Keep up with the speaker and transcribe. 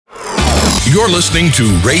You're listening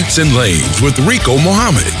to Rates and Lanes with Rico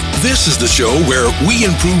Mohammed. This is the show where we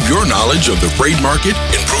improve your knowledge of the freight market,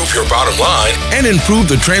 improve your bottom line, and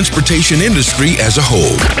improve the transportation industry as a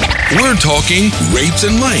whole. We're talking Rates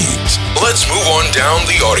and Lanes. Let's move on down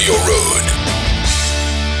the audio road.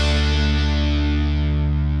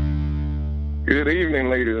 Good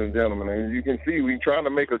evening, ladies and gentlemen. As you can see, we're trying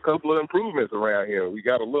to make a couple of improvements around here. We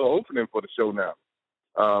got a little opening for the show now.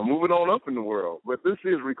 Moving on up in the world. But this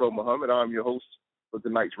is Rico Muhammad. I'm your host for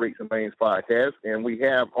tonight's Rates and Lanes podcast. And we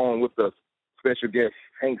have on with us special guest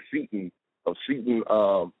Hank Seaton of Seaton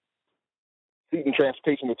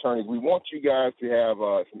Transportation Attorneys. We want you guys to have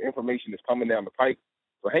some information that's coming down the pike.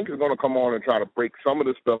 So Hank is going to come on and try to break some of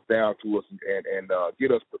the stuff down to us and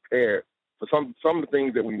get us prepared for some of the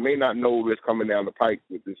things that we may not know that's coming down the pike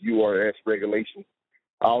with this URS regulation.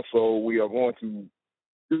 Also, we are going to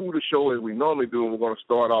do the show as we normally do, and we're going to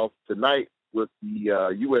start off tonight with the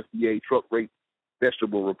USDA truck rate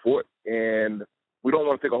vegetable report. And we don't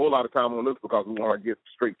want to take a whole lot of time on this because we want to get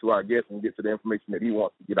straight to our guest and get to the information that he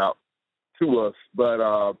wants to get out to us. But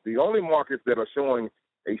the only markets that are showing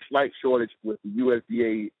a slight shortage with the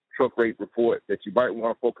USDA truck rate report that you might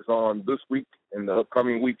want to focus on this week and the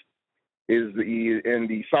upcoming week is in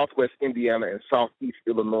the Southwest Indiana and Southeast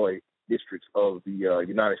Illinois districts of the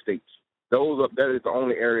United States. That is the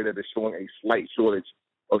only area that is showing a slight shortage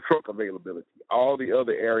of truck availability. All the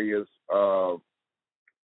other areas that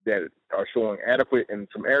are showing adequate, and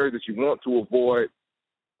some areas that you want to avoid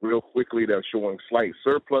real quickly that are showing slight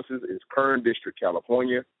surpluses is Kern District,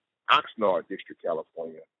 California, Oxnard District,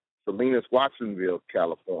 California, Salinas, Watsonville,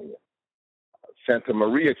 California, Santa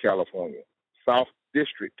Maria, California, South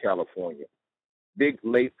District, California, Big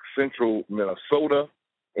Lake, Central Minnesota,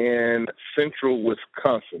 and central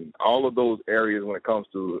Wisconsin. All of those areas, when it comes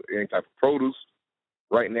to any type of produce,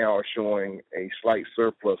 right now are showing a slight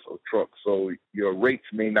surplus of trucks. So your rates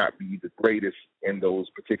may not be the greatest in those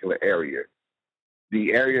particular areas.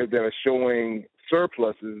 The areas that are showing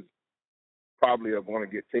surpluses probably are going to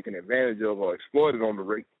get taken advantage of or exploited on the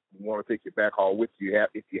rate. You want to take your backhaul with you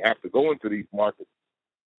if you have to go into these markets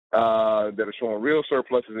that are showing real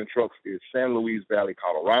surpluses in trucks is San Luis Valley,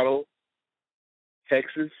 Colorado,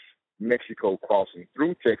 Texas, Mexico crossing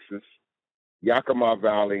through Texas, Yakima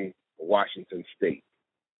Valley, Washington State.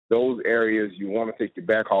 Those areas you want to take your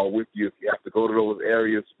backhaul with you. If you have to go to those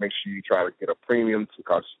areas, make sure you try to get a premium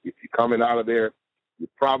because if you're coming out of there, you're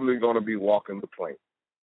probably going to be walking the plank.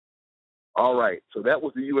 All right, so that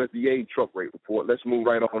was the USDA truck rate report. Let's move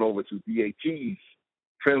right on over to DAT's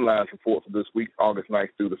trend lines report for this week, August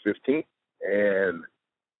 9th through the 15th. And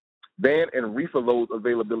van and reefer loads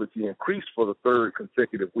availability increased for the third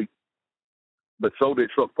consecutive week, but so did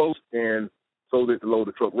truck post and so did the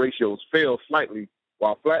load-to-truck ratios fell slightly,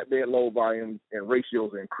 while flatbed load volumes and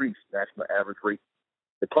ratios increased. National average rate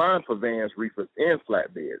declined for vans, reefers, and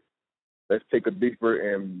flatbeds. Let's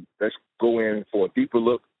let's go in for a deeper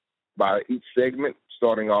look by each segment,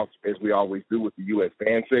 starting off as we always do with the U.S.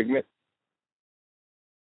 van segment.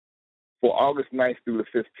 For August 9th through the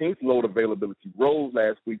 15th, load availability rose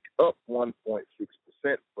last week, up 1.6%,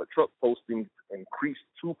 but truck postings increased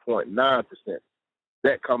 2.9%.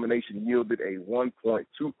 That combination yielded a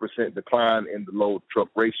 1.2% decline in the load-truck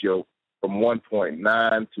ratio from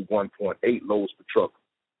 1.9 to 1.8 loads per truck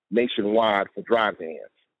nationwide for dry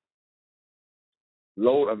vans.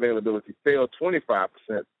 Load availability fell 25%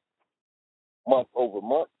 month over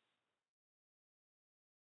month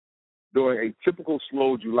during a typical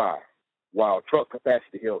slow July. While truck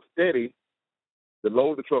capacity held steady, the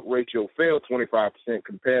load-to-truck ratio fell 25%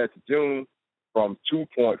 compared to June from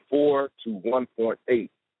 2.4 to 1.8.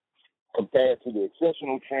 Compared to the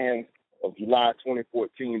exceptional trend of July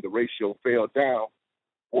 2014, the ratio fell down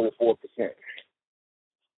 44%.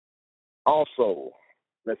 Also,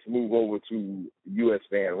 let's move over to U.S.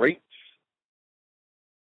 van rates.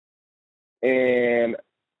 And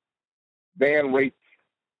van rates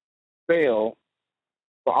fell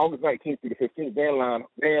for August 19th through the 15th.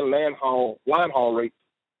 Line haul rates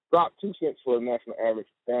dropped 2 cents for the national average,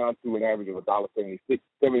 down to an average of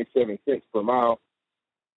 $1.77 per mile.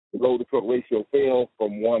 The load-to-truck ratio fell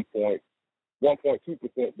from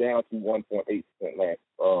 1.2% down to 1.8%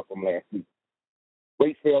 from last week.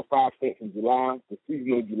 Rates fell 5 cents in July. The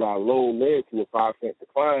seasonal July low led to a 5-cent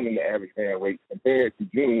decline in the average van rate compared to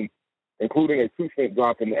June, including a 2-cent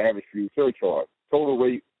drop in the average fuel surcharge. Total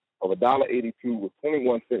rate of $1.82 was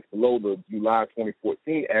 21 cents below the July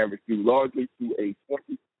 2014 average, due largely to a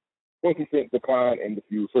 20-cent decline in the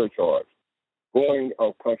fuel surcharge. Going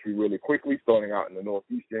up country really quickly, starting out in the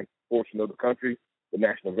northeastern portion of the country, the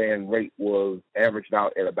national van rate was averaged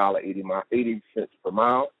out at $1.80 per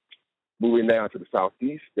mile. Moving down to the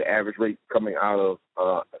southeast, the average rate coming out of,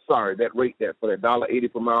 that rate that for that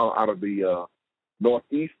 $1.80 per mile out of the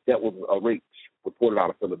northeast, that was a rate reported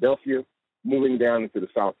out of Philadelphia. Moving down into the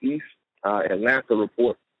southeast, Atlanta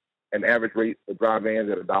reports an average rate for dry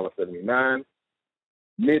vans at $1.79.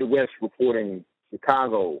 Midwest reporting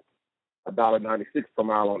Chicago, $1.96 per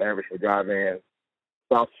mile on average for dry vans.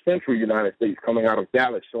 South Central United States coming out of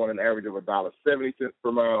Dallas showing an average of $1.70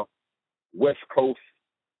 per mile. West Coast,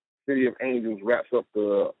 City of Angels wraps up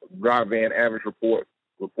the dry van average report,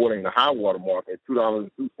 reporting the high water mark at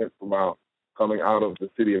 $2.02 per mile coming out of the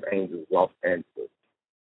City of Angels, Los Angeles.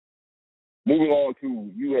 Moving on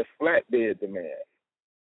to U.S. flatbed demand.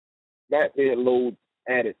 Flatbed load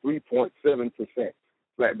added 3.7%.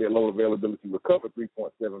 Flatbed load availability recovered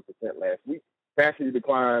 3.7% last week. Passenger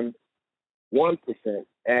declined 1%,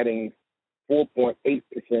 adding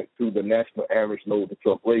 4.8% to the national average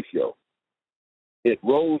load-to-truck ratio. It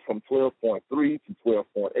rose from 12.3 to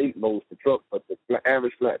 12.8 loads per truck, but the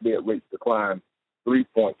average flatbed rates declined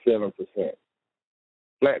 3.7%.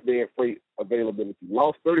 Flatbed freight availability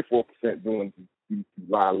lost 34% during the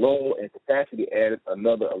July low, and capacity added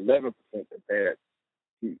another 11%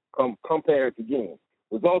 compared to June.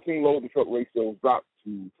 Resulting load-to-truck ratios dropped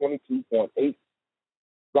from 22.8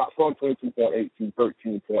 to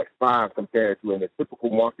 13.5 compared to in the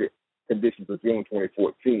typical market conditions of June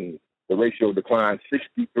 2014. The ratio declined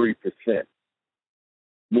 63%.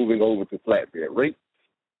 Moving over to flatbed rates.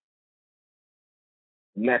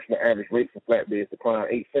 National average rate for flatbeds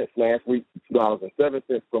declined 8 cents last week to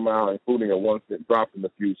 $2.07 per mile, including a 1 cent drop in the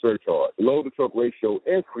fuel surcharge. The load-to-truck ratio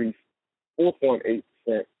increased 4.8%,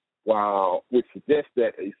 which suggests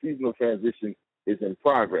that a seasonal transition is in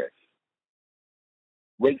progress.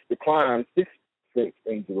 Rates declined 6 cents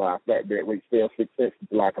in July. Flatbed rates fell 6 cents in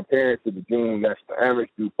July compared to the June national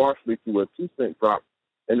average, due partially to a 2 cent drop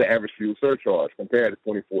in the average fuel surcharge. Compared to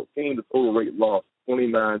 2014, the total rate lost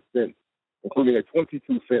 29 cents, including a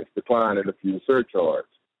 22 cents decline in the fuel surcharge.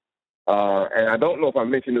 And I don't know if I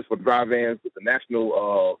mentioned this for dry vans, but the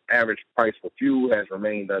national average price for fuel has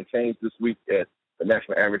remained unchanged this week at the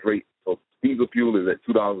national average rate. So diesel fuel is at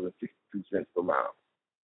 $2.62 per mile.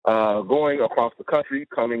 Going across the country,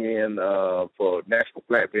 coming in for national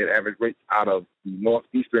flatbed average rates out of the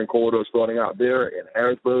northeastern corridor, starting out there in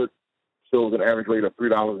Harrisburg, shows an average rate of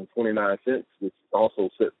 $3.29, which also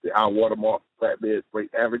sets the high watermark flatbed rate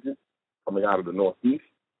averages coming out of the northeast.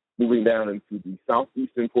 Moving down into the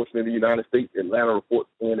southeastern portion of the United States, Atlanta reports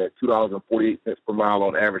in at $2.48 per mile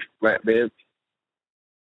on average flatbeds.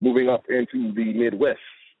 Moving up into the Midwest,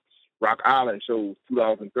 Rock Island shows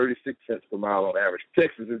 $2.36 per mile on average.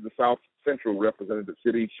 Texas is the South Central representative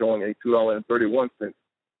city, showing a $2.31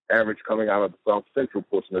 average coming out of the South Central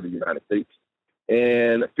portion of the United States.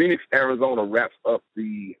 And Phoenix, Arizona wraps up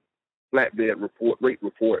the flatbed rate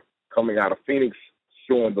report coming out of Phoenix,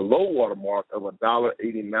 showing the low water mark of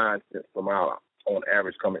 $1.89 per mile on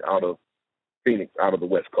average coming out of Phoenix, out of the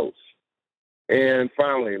West Coast. And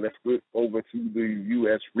finally, let's flip over to the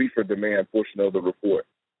U.S. reefer demand portion of the report.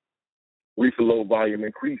 Reefer load volume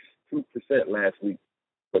increased 2% last week,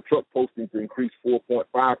 but truck postings increased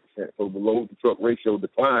 4.5%, so the load-to-truck ratio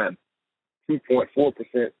declined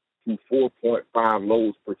 2.4% to 4.5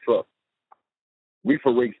 loads per truck.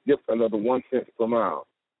 Reefer rates dipped another 1 cent per mile.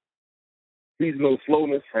 Seasonal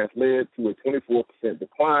slowness has led to a 24%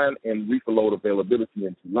 decline in reefer load availability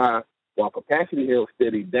in July, while capacity held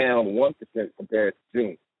steady down 1% compared to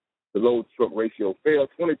June. The load-to-truck ratio fell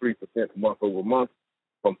 23% month over month,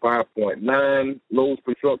 from 5.9 loads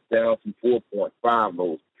per truck down to 4.5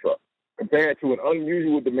 loads per truck. Compared to an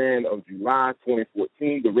unusual demand of July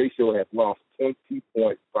 2014, the ratio has lost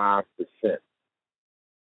 20.5%.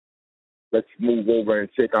 Let's move over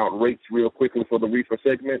and check out rates real quickly for the reefer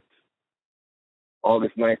segment.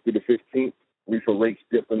 August 9th through the 15th, reefer rates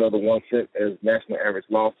dipped another 1 cent as national average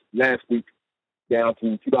lost last week down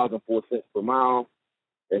to $2.04 per mile,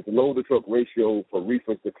 as the load-to-truck ratio for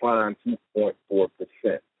reefers declined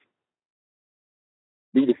 2.4%.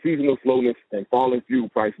 Due to seasonal slowness and falling fuel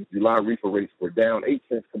prices, July reefer rates were down 8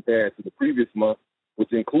 cents compared to the previous month,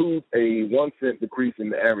 which includes a 1 cent decrease in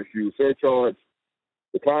the average fuel surcharge.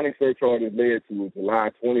 Declining surcharges led to a July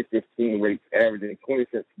 2015 rates averaging 20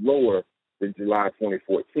 cents lower than July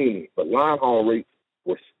 2014, but line haul rates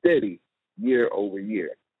were steady year over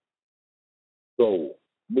year. So,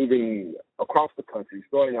 moving across the country,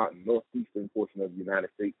 starting out in the northeastern portion of the United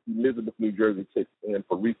States, Elizabeth, New Jersey checks in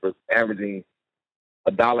for reefers averaging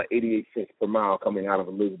 $1.88 per mile coming out of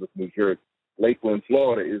Elizabeth, New Jersey. Lakeland,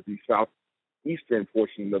 Florida is the southeastern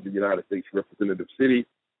portion of the United States representative city,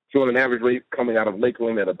 showing an average rate coming out of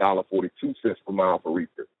Lakeland at $1.42 per mile for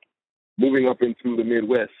reefers. Moving up into the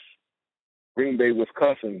Midwest, Green Bay,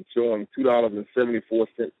 Wisconsin, showing $2.74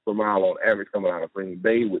 per mile on average coming out of Green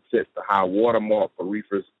Bay, which sets the high water mark for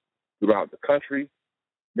reefers throughout the country.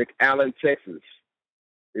 McAllen, Texas,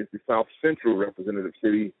 is the South Central representative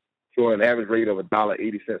city, showing an average rate of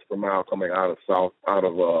 $1.80 per mile coming out of South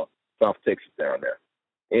Texas down there.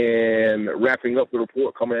 And wrapping up the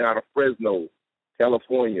report, coming out of Fresno,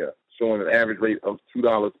 California, showing an average rate of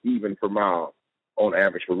 $2 even per mile on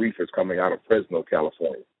average for reefers coming out of Fresno,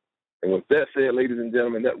 California. And with that said, ladies and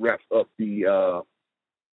gentlemen, that wraps up the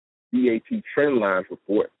DAT trend lines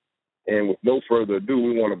report. And with no further ado,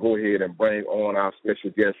 we want to go ahead and bring on our special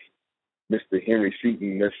guest, Mr. Henry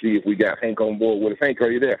Seaton. Let's see if we got Hank on board with us. Hank, are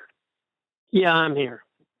you there? Yeah, I'm here.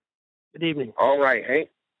 Good evening. All right, Hank.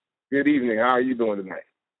 Good evening. How are you doing tonight?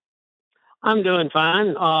 I'm doing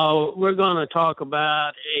fine. We're going to talk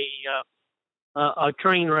about a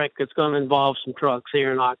train wreck that's going to involve some trucks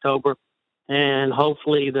here in October, and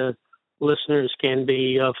hopefully the listeners can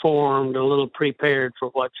be formed a little prepared for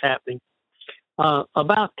what's happening.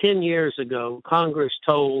 About 10 years ago, Congress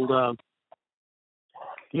told the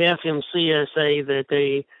FMCSA that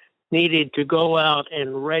they needed to go out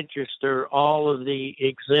and register all of the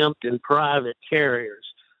exempt and private carriers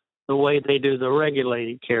the way they do the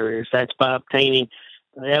regulated carriers. That's by obtaining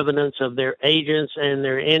evidence of their agents and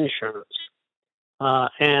their insurance.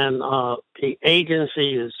 The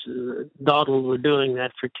agency is dawdled with doing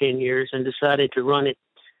that for 10 years and decided to run it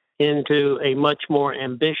into a much more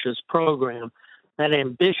ambitious program. That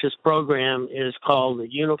ambitious program is called the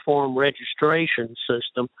Uniform Registration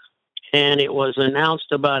System, and it was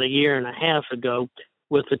announced about a year and a half ago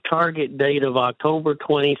with the target date of October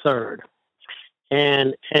 23rd.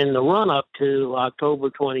 And in the run-up to October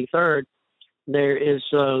 23rd, there is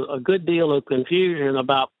a good deal of confusion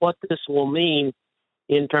about what this will mean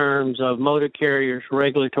in terms of motor carriers'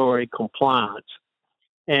 regulatory compliance.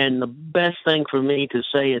 And the best thing for me to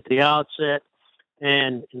say at the outset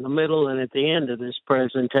and in the middle and at the end of this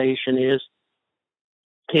presentation is,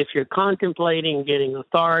 if you're contemplating getting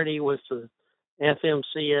authority with the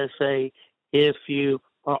FMCSA, if you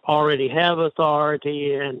already have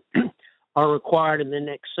authority and are required in the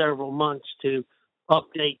next several months to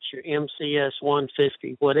update your MCS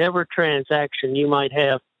 150, whatever transaction you might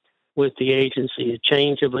have with the agency, a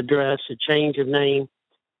change of address, a change of name,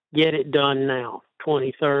 get it done now,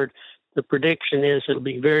 23rd. The prediction is it'll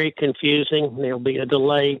be very confusing, there'll be a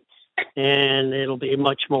delay, and it'll be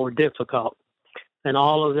much more difficult. And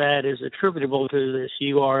all of that is attributable to this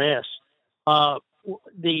URS.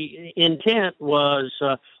 The intent was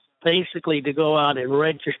basically to go out and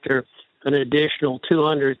register an additional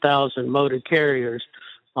 200,000 motor carriers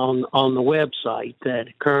on the website that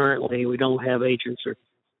currently we don't have agents or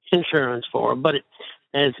insurance for. But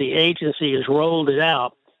as the agency has rolled it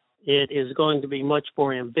out, it is going to be much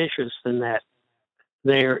more ambitious than that.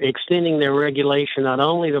 They're extending their regulation not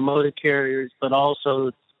only to motor carriers, but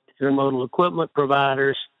also intermodal equipment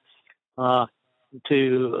providers, in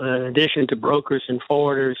addition to brokers and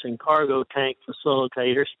forwarders and cargo tank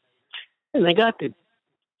facilitators. And they got the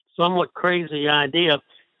somewhat crazy idea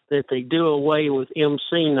that they do away with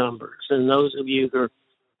MC numbers. And those of you who are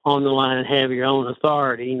on the line and have your own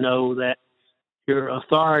authority know that your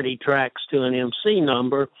authority tracks to an MC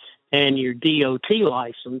number, and your DOT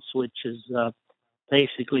license, which is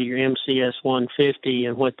basically your MCS 150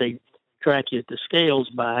 and what they track you at the scales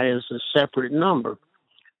by, is a separate number.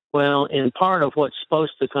 Well, in part of what's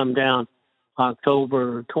supposed to come down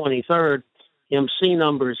October 23rd, MC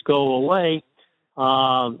numbers go away,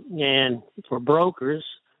 and for brokers,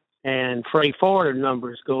 and freight forwarder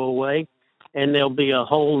numbers go away, and there'll be a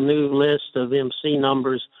whole new list of MC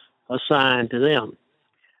numbers assigned to them.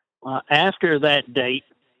 After that date,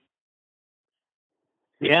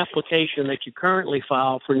 the application that you currently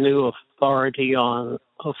file for new authority on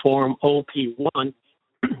a form OP1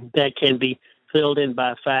 that can be filled in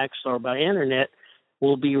by fax or by internet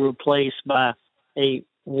will be replaced by a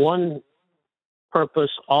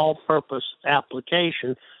one-purpose, all-purpose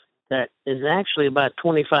application that is actually about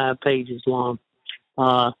 25 pages long.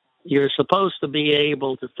 You're supposed to be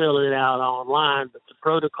able to fill it out online, but the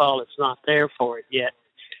protocol is not there for it yet.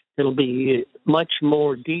 It'll be much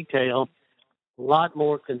more detailed, a lot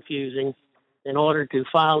more confusing. In order to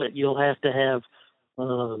file it, you'll have to have,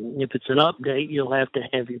 if it's an update, you'll have to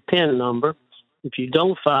have your PIN number. If you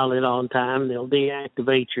don't file it on time, they'll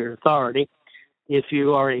deactivate your authority. If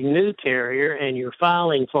you are a new carrier and you're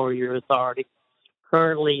filing for your authority,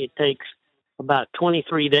 currently it takes about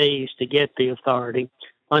 23 days to get the authority.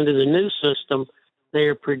 Under the new system,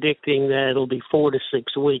 they're predicting that it'll be 4 to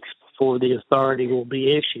 6 weeks before the authority will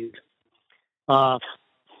be issued.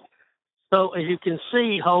 So as you can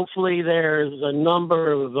see, hopefully there's a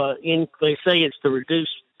number of, they say it's to reduce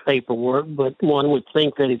paperwork, but one would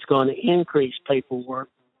think that it's going to increase paperwork.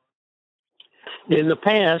 In the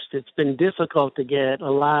past, it's been difficult to get a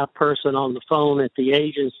live person on the phone at the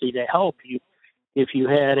agency to help you if you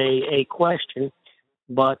had a question,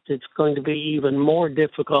 but it's going to be even more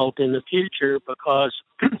difficult in the future because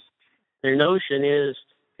their notion is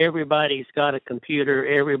everybody's got a computer,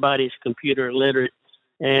 everybody's computer literate,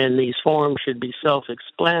 and these forms should be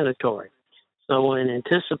self-explanatory. So in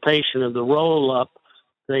anticipation of the roll-up,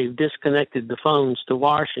 they've disconnected the phones to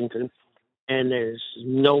Washington, and there's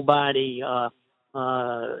nobody at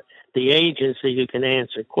the agency who can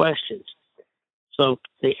answer questions. So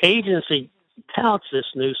the agency touts this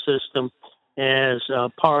new system as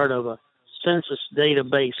part of a census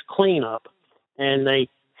database cleanup, and they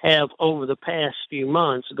have over the past few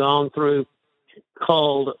months gone through,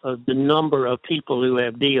 called the number of people who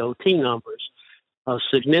have DOT numbers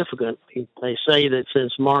significant. They say that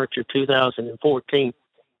since March of 2014,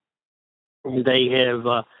 they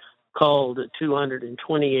have called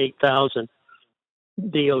 228,000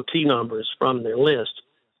 DOT numbers from their list.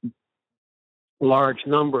 A large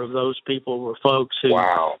number of those people were folks who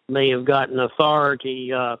may have gotten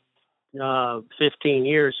authority 15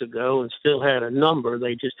 years ago and still had a number.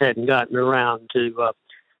 They just hadn't gotten around to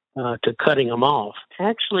cutting them off.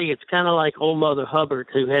 Actually, it's kind of like old Mother Hubbard,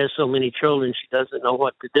 who has so many children she doesn't know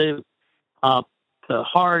what to do. The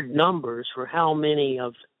hard numbers for how many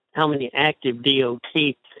active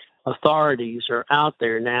DOT authorities are out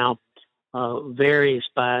there now varies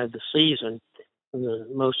by the season. The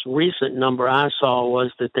most recent number I saw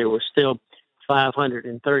was that there were still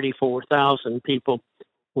 534,000 people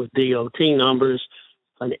with DOT numbers,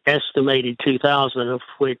 an estimated 200,000 of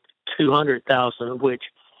which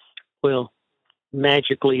will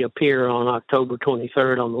magically appear on October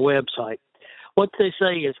 23rd on the website. What they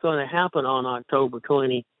say is going to happen on October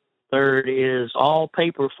 23rd is all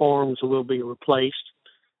paper forms will be replaced.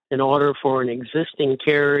 In order for an existing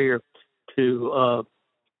carrier to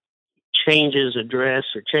change his address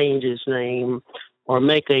or change his name or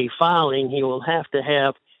make a filing, he will have to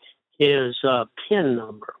have his PIN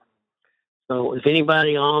number. So if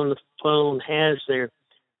anybody on the phone has their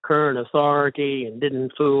current authority and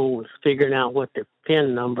didn't fool with figuring out what their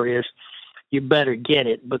PIN number is, you better get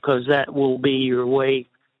it, because that will be your way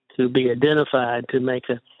to be identified to make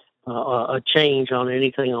a change on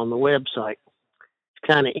anything on the website. It's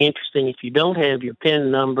kind of interesting. If you don't have your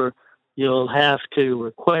PIN number, you'll have to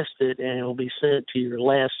request it, and it'll be sent to your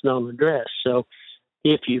last known address. So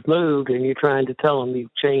if you've moved and you're trying to tell them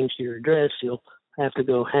you've changed your address, you'll have to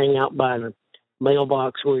go hang out by the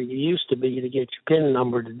mailbox where you used to be to get your PIN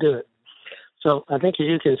number to do it. So I think, as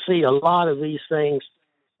you can see, a lot of these things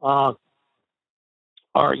are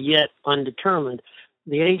yet undetermined.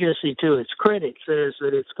 The agency, to its credit, says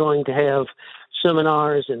that it's going to have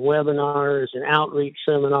seminars and webinars and outreach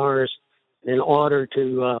seminars in order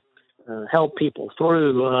to help people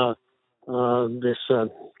through this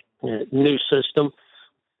new system.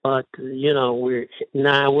 But, we're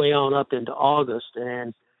now way on up into August,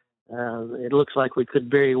 and it looks like we could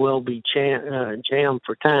very well be jammed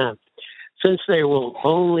for time. Since there will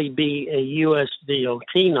only be a U.S.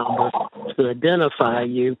 DOT number to identify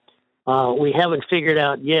you, we haven't figured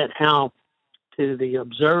out yet how, to the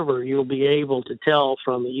observer, you'll be able to tell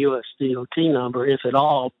from a U.S. DOT number, if at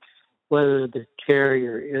all, whether the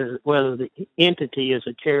entity is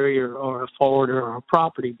a carrier or a forwarder or a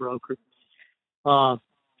property broker.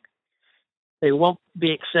 They won't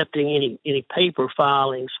be accepting any paper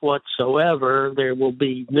filings whatsoever. There will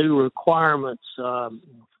be new requirements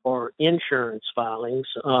for insurance filings.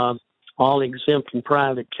 All exempt and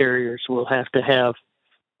private carriers will have to have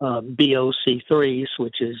BOC3s,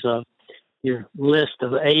 which is your list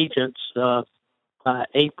of agents, by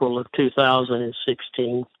April of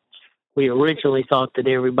 2016. We originally thought that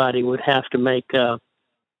everybody would have to make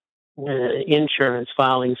insurance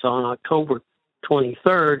filings on October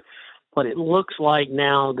 23rd, but it looks like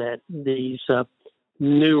now that these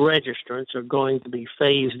new registrants are going to be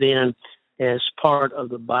phased in as part of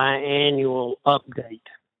the biannual update.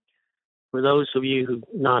 For those of you who are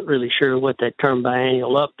not really sure what that term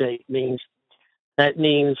biannual update means, that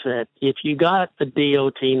means that if you got the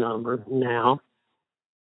DOT number now,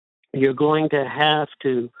 you're going to have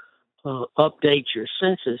to update your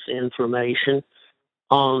census information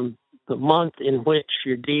on the month in which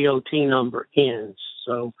your DOT number ends.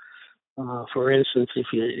 So, for instance, if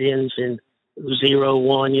it ends in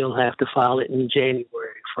 01, you'll have to file it in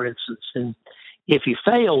January, for instance. And if you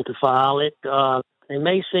fail to file it, they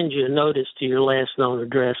may send you a notice to your last known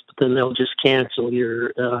address, but then they'll just cancel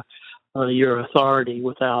your your authority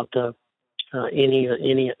without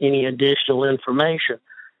any additional information.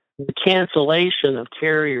 The cancellation of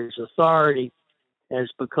carrier's authority has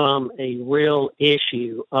become a real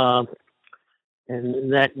issue,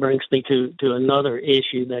 and that brings me to another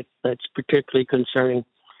issue that's particularly concerning.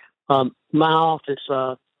 My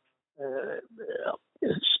office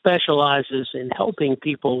specializes in helping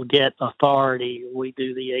people get authority. We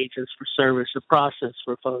do the agents for service, the process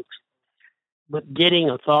for folks. But getting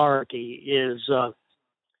authority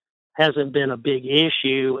hasn't been a big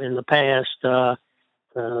issue in the past.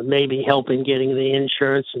 Maybe helping getting the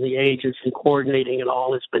insurance and the agents and coordinating it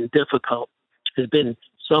all has been difficult. Has been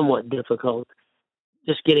somewhat difficult.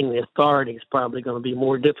 Just getting the authority is probably going to be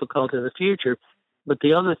more difficult in the future. But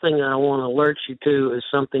the other thing that I want to alert you to is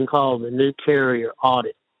something called the new carrier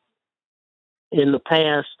audit. In the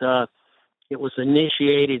past, it was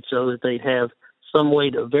initiated so that they'd have some way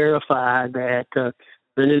to verify that the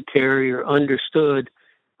new carrier understood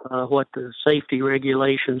what the safety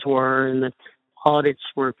regulations were, and the audits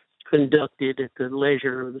were conducted at the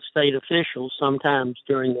leisure of the state officials, sometimes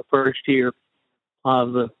during the first year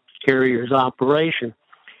of the carrier's operation.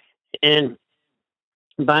 And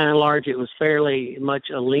by and large, it was fairly much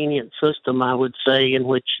a lenient system, I would say, in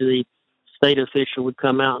which the state official would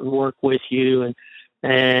come out and work with you,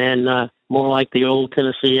 and more like the old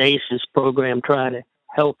Tennessee ACES program, try to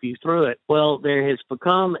help you through it. Well, there has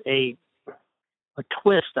become a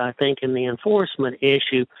twist, I think, in the enforcement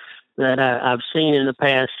issue that I've seen in the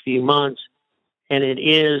past few months, and it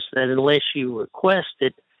is that unless you request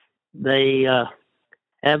it, they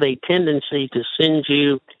have a tendency to send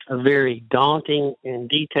you a very daunting and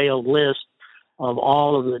detailed list of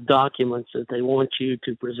all of the documents that they want you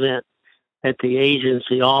to present at the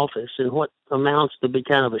agency office, and what amounts to be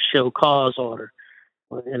kind of a show cause order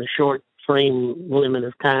in a short frame limit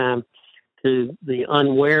of time. To the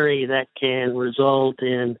unwary, that can result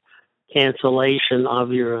in cancellation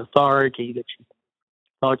of your authority that you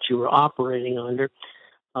thought you were operating under.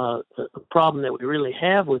 The problem that we really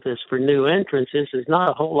have with this for new entrants is there's not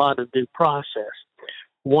a whole lot of due process.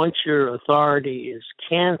 Once your authority is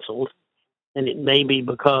canceled, and it may be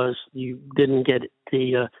because you didn't get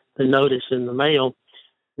the notice in the mail,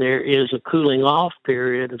 there is a cooling off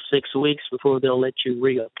period of 6 weeks before they'll let you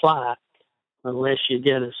reapply, unless you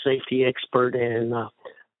get a safety expert and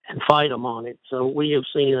fight them on it. So we have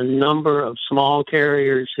seen a number of small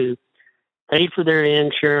carriers who paid for their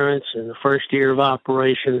insurance in the first year of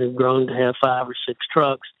operation have grown to have 5 or 6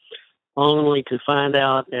 trucks, only to find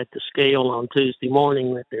out at the scale on Tuesday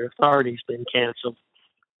morning that their authority's been canceled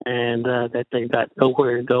and that they've got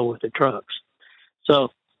nowhere to go with the trucks. So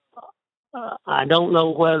I don't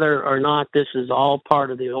know whether or not this is all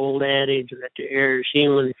part of the old adage that the error is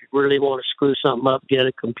human. If you really want to screw something up, get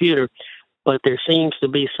a computer. But there seems to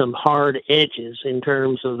be some hard edges in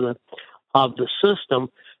terms of the system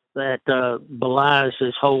that belies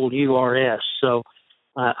this whole URS. So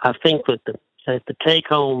I think that the take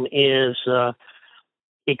home is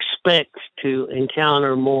expect to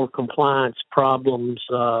encounter more compliance problems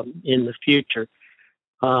in the future.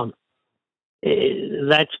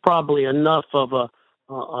 That's probably enough of a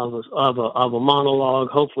monologue.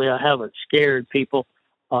 Hopefully, I haven't scared people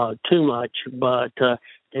too much. But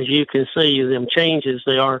as you can see, them changes,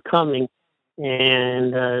 they are coming,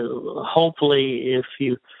 and hopefully, if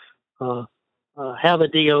you have a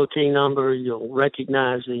DOT number, you'll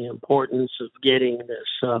recognize the importance of getting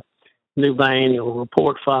this new biannual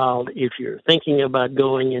report filed. If you're thinking about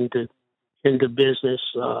going into business,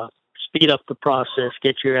 speed up the process,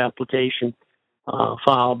 get your application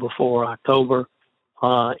filed before October,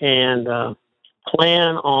 and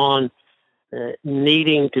plan on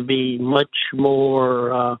needing to be much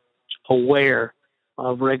more aware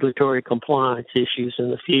of regulatory compliance issues in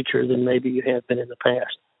the future than maybe you have been in the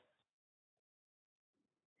past.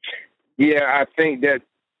 Yeah, I think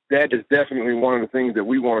that is definitely one of the things that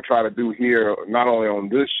we want to try to do here, not only on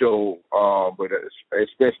this show, but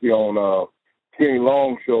especially on Kenny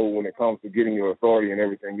Long show when it comes to getting your authority and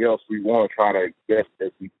everything else. We want to try to,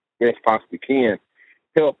 as we best possibly can,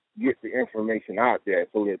 help get the information out there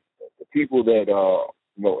so that the people that,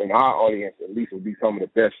 in our audience at least will be some of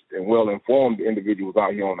the best and well-informed individuals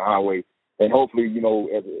out here on the highway. And hopefully,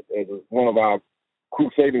 as one of our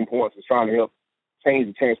crusading points is trying to help change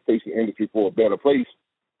the transportation industry for a better place,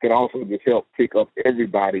 can also just help pick up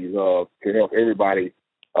everybody's, can help everybody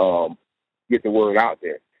get the word out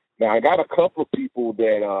there. Now, I got a couple of people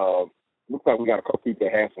that, looks like we got a couple of people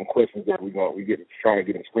that have some questions that we're trying to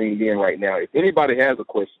get them screened in right now. If anybody has a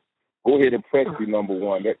question, go ahead and press the number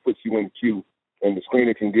 1. That puts you in the queue, and the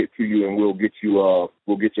screener can get to you, and we'll get your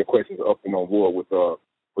questions up and on board with what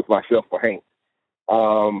myself or Hank.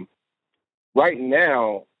 Right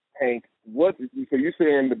now, Hank, so you're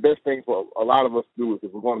saying the best thing for a lot of us to do is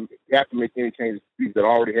if we're going to have to make any changes to people that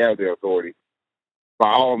already have their authority,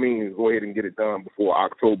 by all means, go ahead and get it done before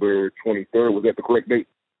October 23rd. Was that the correct date?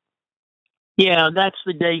 Yeah, that's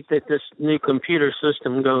the date that this new computer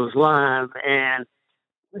system goes live, and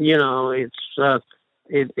it's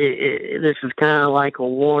this is kind of like a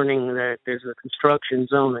warning that there's a construction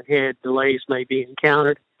zone ahead. Delays may be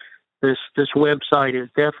encountered. This website is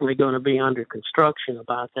definitely going to be under construction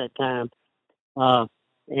about that time,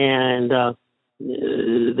 and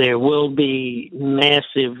there will be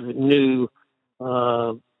massive new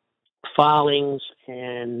filings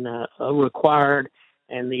and required,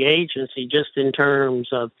 and the agency, just in terms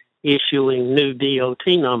of issuing new DOT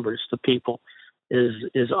numbers to people,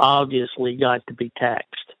 is obviously got to be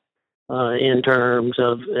taxed in terms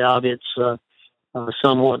of its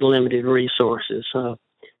somewhat limited resources.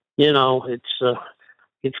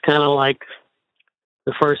 It's kind of like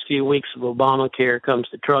the first few weeks of Obamacare comes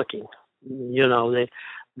to trucking.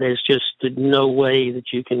 There's just no way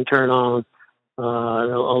that you can turn on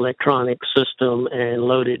an electronic system and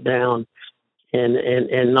load it down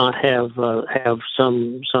and not have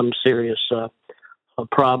some serious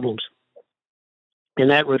problems. In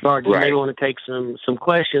that regard, you may want to take some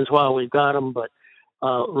questions while we've got them, but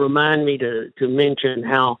remind me to mention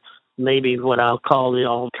how maybe what I'll call the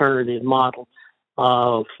alternative model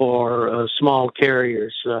for small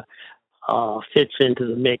carriers fits into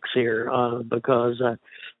the mix here, because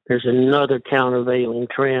there's another countervailing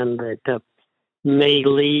trend that may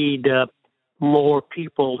lead more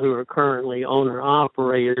people who are currently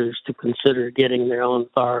owner-operators to consider getting their own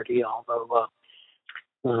authority, although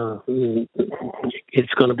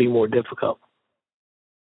it's going to be more difficult.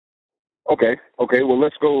 Okay. Well,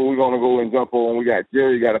 let's go. We're going to go and jump on. We got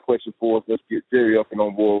Jerry got a question for us. Let's get Jerry up and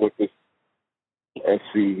on board with us. Let's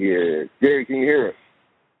see here. Jerry, can you hear us?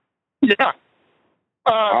 Yeah.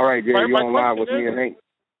 All right, Jerry, you're on live with me and Hank.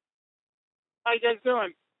 How you guys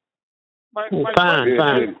doing?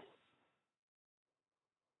 Fine.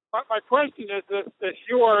 My question is this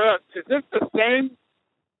URS, is this the same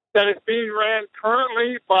that is being ran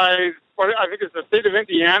currently by, I think it's the state of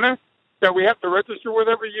Indiana, that we have to register with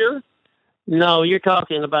every year? No, you're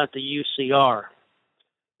talking about the UCR.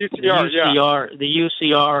 UCR. The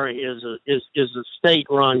UCR is a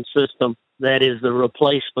state-run system that is the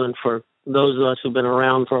replacement for those of us who've been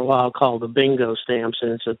around for a while, called the bingo stamps,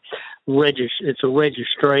 and it's a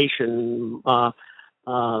registration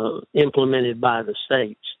implemented by the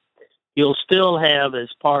states. You'll still have as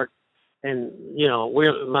part, and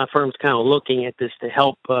my firm's kind of looking at this to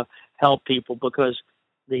help people, because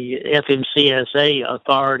the FMCSA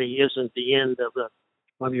authority isn't the end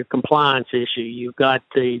of your compliance issue. You've got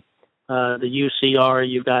the UCR,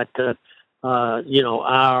 you've got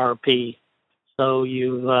IRP. So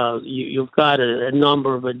you've got a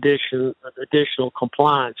number of additional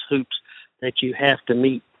compliance hoops that you have to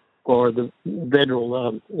meet for the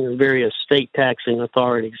federal various state taxing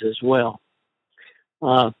authorities as well.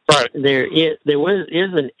 Right. There is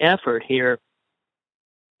an effort here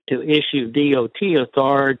to issue DOT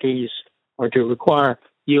authorities, or to require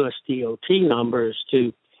U.S. DOT numbers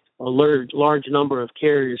to a large number of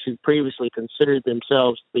carriers who previously considered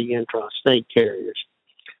themselves to be intrastate carriers,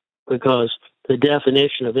 because the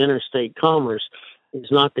definition of interstate commerce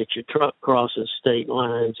is not that your truck crosses state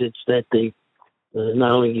lines; it's that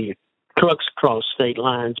not only your trucks cross state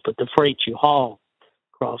lines, but the freight you haul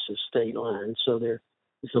crosses state lines. So there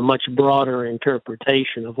is a much broader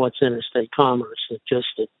interpretation of what's interstate commerce than just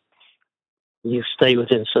that you stay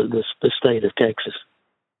within the state of Texas.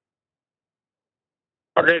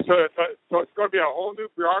 Okay, so it's going to be a whole new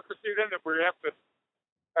bureaucracy then that we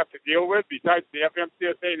have to deal with besides the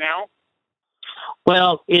FMCSA now?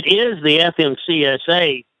 Well, it is the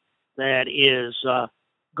FMCSA that is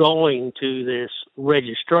going to this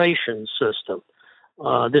registration system.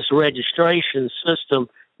 This registration system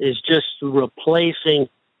is just replacing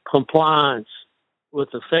compliance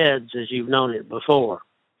with the feds as you've known it before.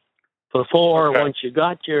 Once you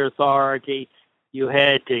got your authority, you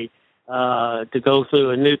had to go through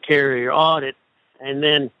a new carrier audit, and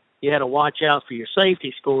then you had to watch out for your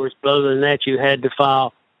safety scores. But other than that, you had to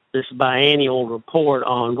file this biannual report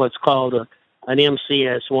on what's called an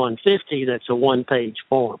MCS 150. That's a one-page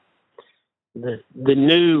form. The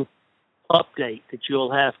new update that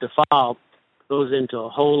you'll have to file goes into a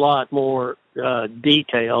whole lot more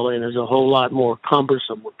detail and is a whole lot more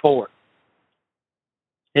cumbersome report.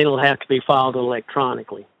 It'll have to be filed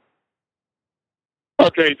electronically.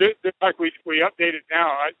 Okay, just like we update it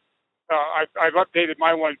now. I've updated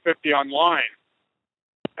my 150 online.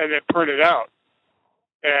 and then print it out,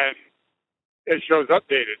 and it shows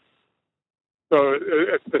updated. So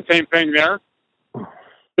it's the same thing there,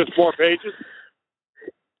 just 4 pages.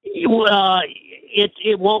 Well,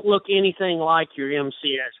 it won't look anything like your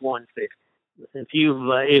MCS 150. If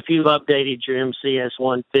you've updated your MCS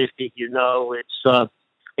 150, you know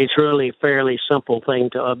it's really a fairly simple thing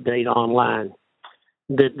to update online.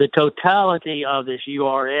 The totality of this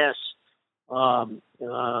URS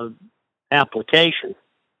application,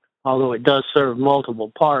 although it does serve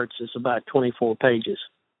multiple parts, is about 24 pages.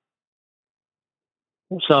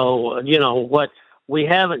 So, what we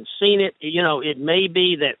haven't seen it, it may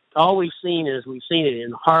be that all we've seen is we've seen it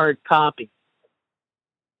in hard copy.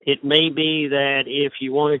 It may be that if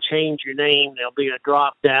you want to change your name, there'll be a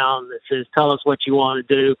drop down that says, tell us what you want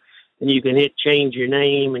to do, and you can hit change your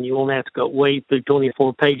name, and you won't have to go wade through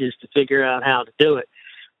 24 pages to figure out how to do it.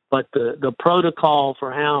 But the protocol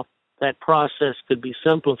for how that process could be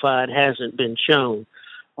simplified hasn't been shown.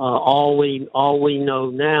 All we know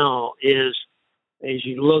now is, as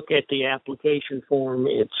you look at the application form,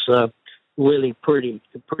 it's really pretty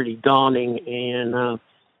daunting, and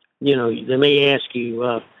they may ask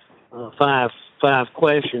you five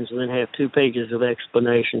questions and then have 2 pages of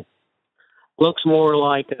explanation. Looks more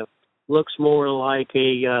like a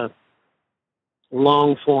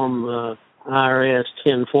long form IRS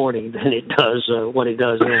 1040 than it does what it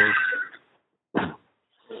does now.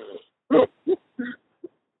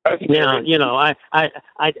 Now, I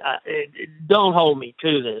don't hold me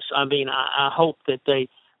to this. I mean, I hope that they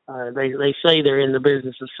say they're in the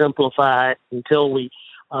business of simplify it. Until we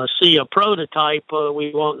see a prototype,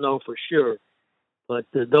 we won't know for sure. But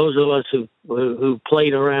those of us who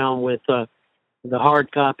played around with the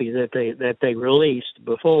hard copy that they released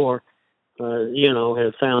before,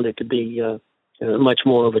 have found it to be much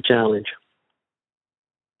more of a challenge.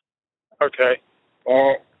 Okay.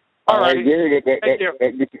 All right, Gary, that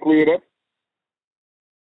gets you cleared up?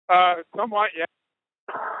 Somewhat, yeah.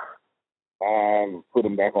 Put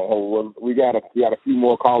them back on hold. We got a few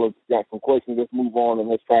more callers. Got some questions. Let's move on and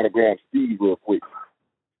let's try to grab Steve real quick.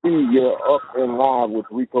 Steve, you're up and live with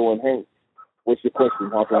Rico and Hank. What's your question?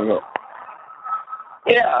 How can I help?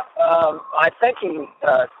 Yeah, I think he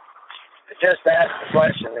just asked the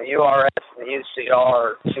question. The URS and the UCR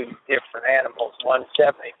are 2 different animals. One's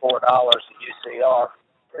 $74 a UCR.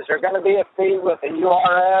 Is there going to be a fee with the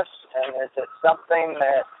URS, and is it something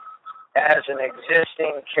that, as an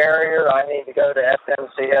existing carrier, I need to go to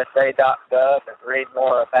fmcsa.gov and read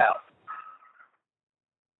more about?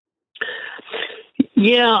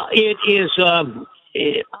 Yeah, it is.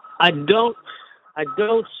 I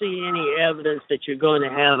don't see any evidence that you're going to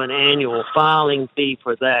have an annual filing fee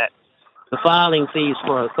for that. The filing fees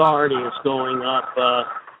for authority is going up,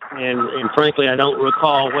 and frankly, I don't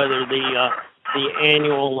recall whether the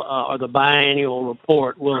annual or the biannual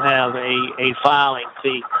report will have a filing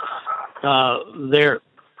fee.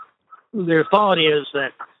 Their thought is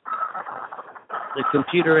that the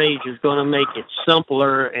computer age is going to make it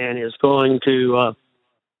simpler and is going to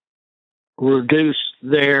reduce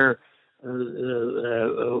their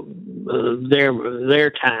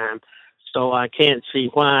time. So I can't see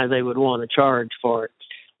why they would want to charge for it.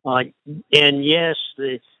 And yes,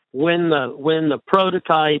 when the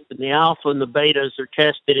prototype and the alpha and the betas are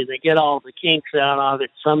tested and they get all the kinks out of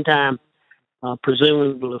it sometime,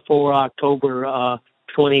 presumably before October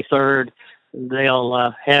 23rd,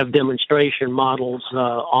 they'll have demonstration models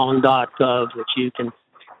on .gov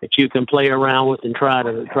that you can play around with and try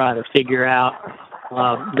to figure out.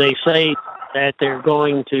 They say that they're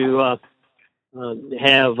going to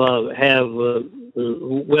have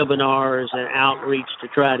webinars and outreach to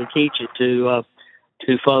try to teach it to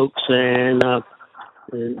folks, and they'll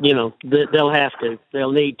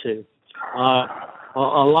need to. A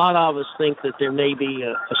lot of us think that there may be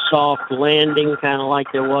a soft landing, kind of like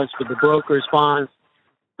there was for the broker's bonds.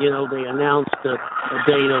 They announced a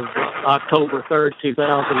date of October 3rd,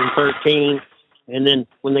 2013, and then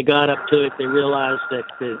when they got up to it, they realized that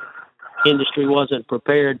the industry wasn't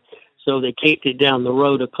prepared, so they kicked it down the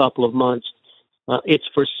road a couple of months. It's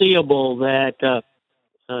foreseeable that,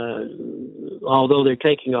 although they're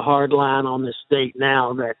taking a hard line on this date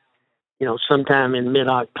now, that sometime in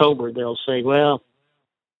mid-October they'll say, well,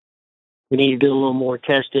 we need to do a little more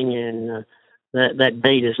testing, and that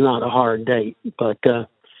date is not a hard date. But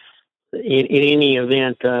in any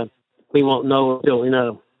event, we won't know until we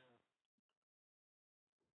know.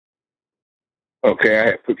 Okay, I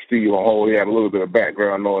had put Steve on hold. He had a little bit of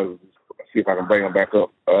background noise. Let's see if I can bring him back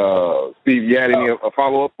up. Steve, you had any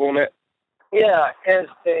follow-up on that? Yeah, is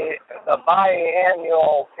the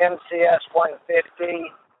biannual MCS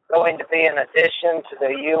 150 going to be an addition to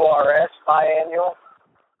the URS biannual?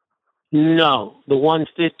 No, the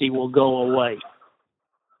 150 will go away.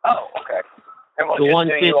 Oh, okay. And we'll The just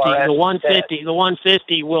 150, do URS the 150, instead. the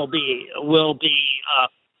 150 will be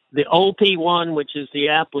the OP1, which is the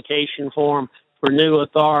application form for new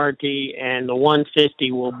authority, and the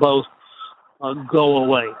 150 will both go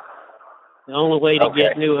away. The only way to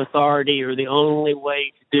get new authority, or the only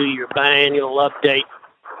way to do your biannual update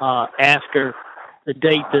after the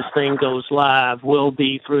date this thing goes live, will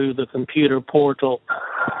be through the computer portal.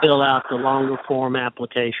 Fill out the longer form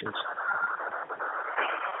applications.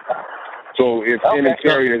 So if any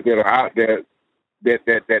carriers that are out there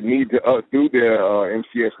that need to do their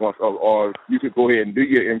MCS 1, or you could go ahead and do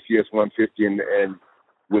your MCS 150, and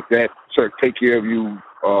with that, take care of you.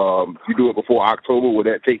 If you do it before October, will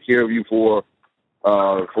that take care of you for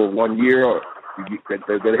 1 year, or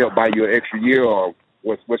that'll help buy you an extra year, or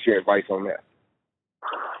what's your advice on that?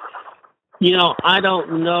 I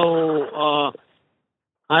don't know.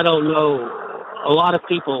 A lot of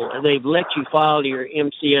people, they've let you file your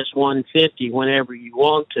MCS 150 whenever you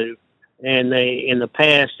want to, and they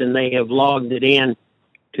have logged it in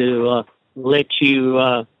to let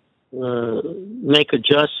you make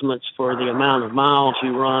adjustments for the amount of miles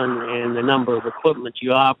you run and the number of equipment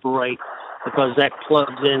you operate, because that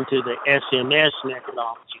plugs into the SMS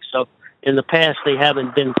methodology. So in the past, they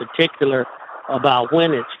haven't been particular about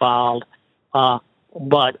when it's filed,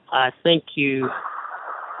 but I think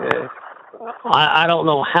I don't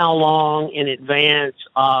know how long in advance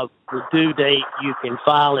of the due date you can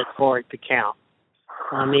file it for it to count.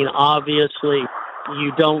 I mean, obviously,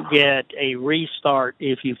 you don't get a restart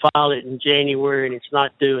if you file it in January and it's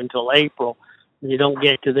not due until April. You don't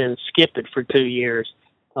get to then skip it for 2 years.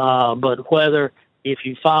 But whether if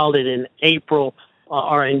you filed it in April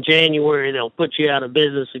or in January, they'll put you out of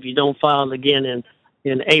business if you don't file it again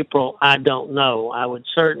in April, I don't know. I would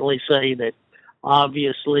certainly say that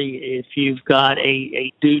obviously if you've got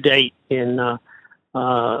a due date in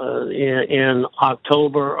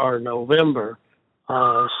October or November,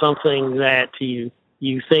 something that you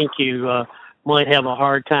think you might have a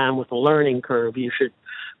hard time with the learning curve, you should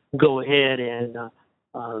go ahead and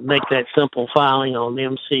make that simple filing on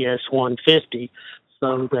MCS 150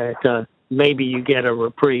 so that maybe you get a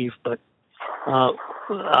reprieve. But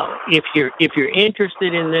if you're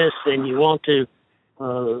interested in this and you want to,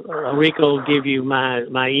 Rico will give you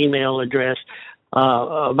my email address.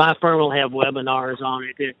 My firm will have webinars on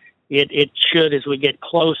it. It should, as we get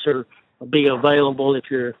closer, be available. If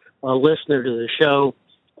you're a listener to the show,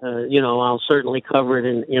 I'll certainly cover it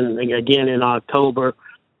again in October,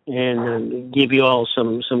 and give you all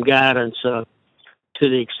some guidance to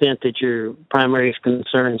the extent that your primary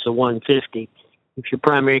concern is the 150. If your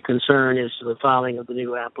primary concern is the filing of the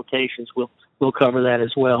new applications, we'll cover that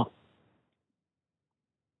as well.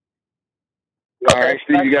 All right,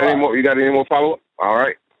 Steve, you got any more follow-up? All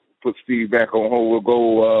right. Put Steve back on hold. We'll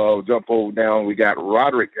go jump over down. We got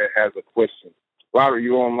Roderick that has a question. Roderick,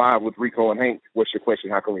 you're on live with Rico and Hank. What's your question?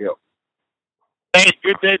 How can we help? Hey,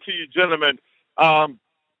 good day to you, gentlemen. I'm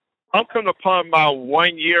coming upon my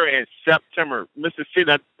 1 year in September. Mr. C,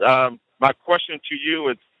 my question to you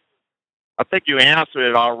is, I think you answered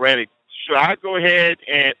it already. Should I go ahead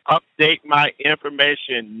and update my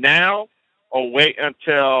information now, or wait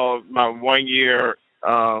until my 1 year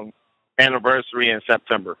anniversary in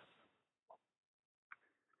September?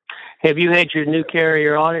 Have you had your new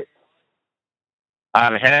carrier audit?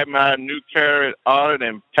 I had my new carrier audit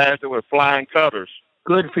and passed it with flying colors.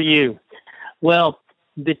 Good for you. Well,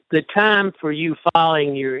 the time for you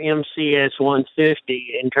filing your MCS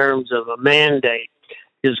 150 in terms of a mandate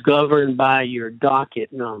is governed by your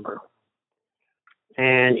docket number.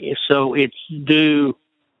 And so it's due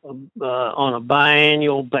on a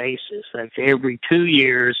biannual basis. That's every 2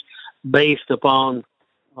 years based upon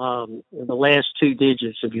the last 2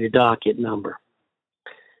 digits of your docket number.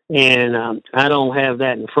 And I don't have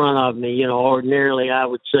that in front of me. Ordinarily I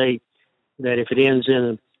would say that if it ends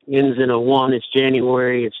in a 1, it's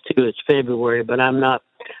January, it's 2, it's February, but I'm not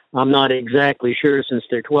exactly sure, since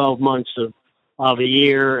they're 12 months of a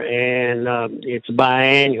year and it's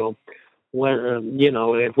biannual.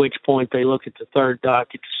 At which point they look at the third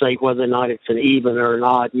docket to say whether or not it's an even or an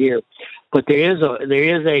odd year. But there is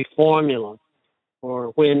a formula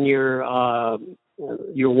for when your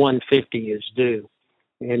 150 is due,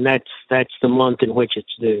 and that's the month in which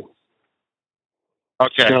it's due.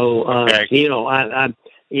 Okay. So okay.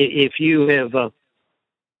 If you have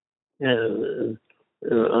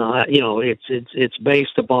it's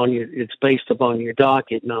based upon your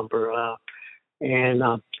docket number,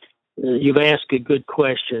 and you've asked a good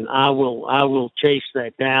question. I will chase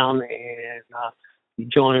that down, and you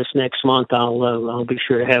join us next month. I'll be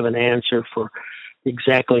sure to have an answer for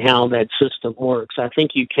exactly how that system works. I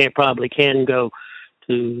think you probably can go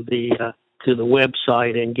to the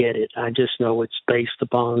website and get it. I just know it's based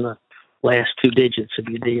upon the last two digits of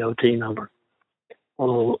your DOT number.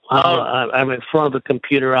 I'm in front of the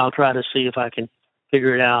computer. I'll try to see if I can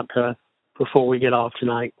figure it out before we get off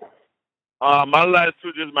tonight. My last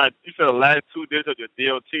two digits, you said the last two digits of your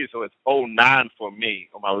DOT, so it's 09 for me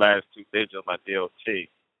on my last two digits of my DOT.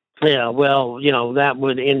 Yeah, well, that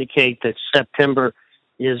would indicate that September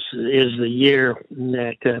is the year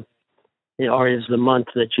that, or is the month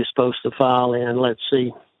that you're supposed to file in. Let's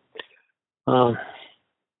see. As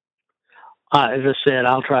I said,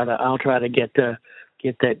 I'll try to get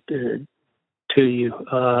that to you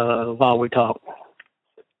while we talk.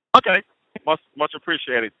 Okay, much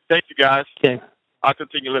appreciated. Thank you, guys. Okay, I'll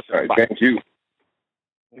continue listening. All right, thank you.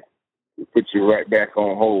 We'll put you right back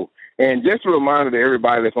on hold. And just a reminder to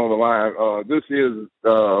everybody that's on the line, this is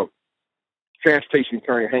Transportation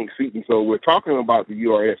Attorney Hank Seaton. So we're talking about the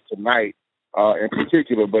URS tonight in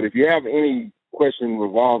particular, but if you have any question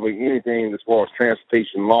revolving anything as far as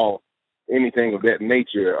transportation law, anything of that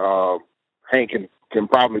nature, Hank can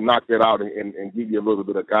probably knock that out and give you a little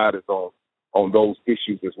bit of guidance on those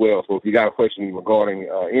issues as well. So if you got a question regarding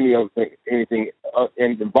any other thing, anything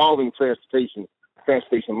involving transportation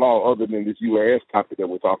law other than this URS topic that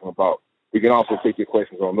we're talking about, we can also take your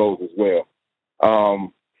questions on those as well.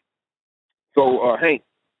 So Hank,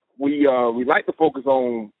 we like to focus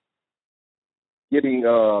on getting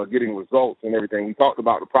results and everything. We talked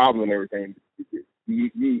about the problem and everything.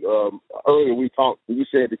 Earlier we talked. You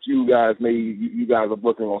said that you guys are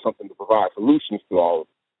working on something to provide solutions to all of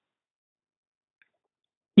it.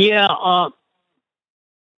 Yeah,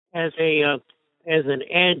 as an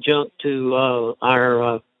adjunct to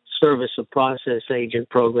our service of process agent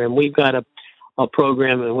program, we've got a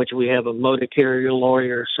program in which we have a motor carrier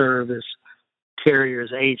lawyer service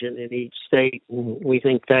carrier's agent in each state, and we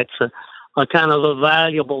think that's a kind of a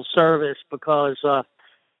valuable service because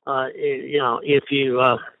if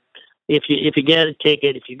you get a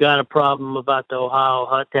ticket, if you got a problem about the Ohio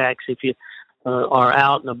HUD tax, if you are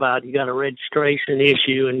out and about, you got a registration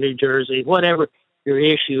issue in New Jersey, whatever your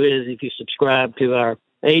issue is, if you subscribe to our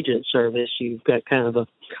agent service, you've got kind of a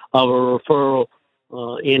referral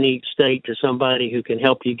in each state to somebody who can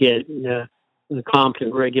help you get the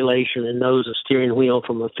competent regulation and knows a steering wheel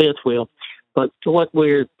from a fifth wheel. But what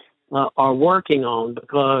we are working on,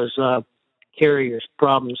 because carriers'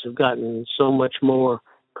 problems have gotten so much more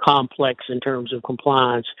complex in terms of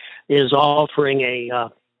compliance, is offering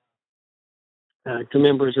to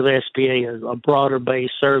members of SPA a broader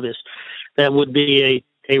based service that would be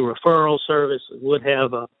a referral service, would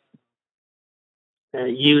have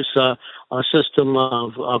use a system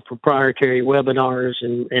of proprietary webinars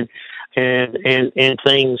and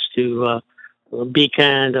things to be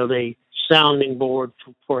kind of a sounding board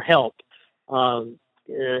for help.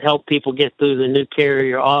 Help people get through the new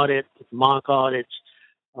carrier audit, mock audits,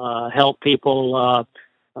 help people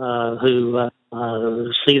who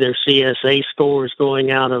see their CSA scores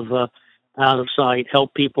going out of sight,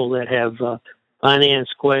 help people that have finance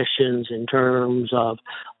questions in terms of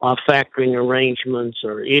factoring arrangements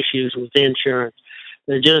or issues with insurance.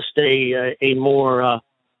 They're just a more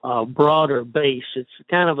broader base. It's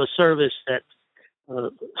kind of a service that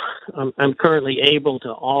I'm currently able to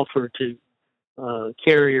offer to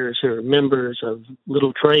carriers who are members of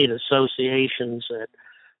little trade associations that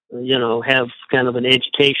have kind of an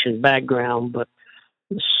education background, but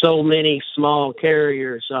so many small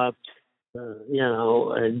carriers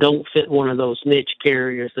don't fit one of those niche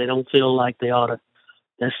carriers. They don't feel like they ought to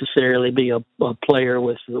necessarily be a player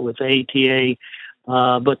with ATA,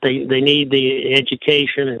 but they need the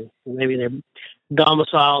education, and maybe they're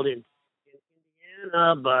domiciled in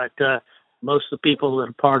Indiana, but most of the people that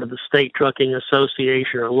are part of the State Trucking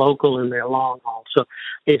Association are local and they're long haul. So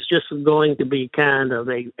it's just going to be kind of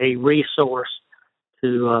a resource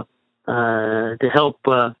to help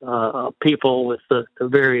people with the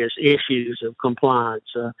various issues of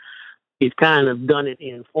compliance. We've kind of done it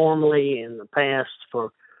informally in the past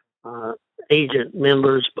for agent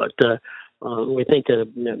members, but we think that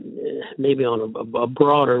maybe on a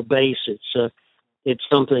broader base, it's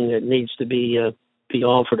something that needs to be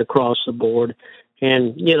offered across the board.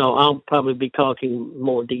 And I'll probably be talking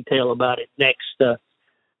more detail about it next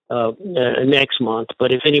month.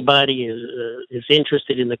 But if anybody is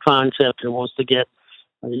interested in the concept and wants to get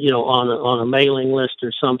on a mailing list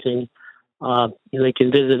or something, they can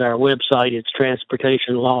visit our website. It's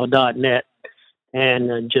transportationlaw.net,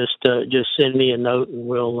 and just send me a note, and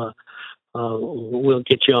we'll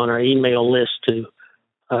get you on our email list to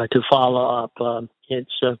follow up. I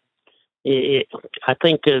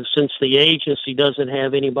think since the agency doesn't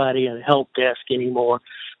have anybody at a help desk anymore,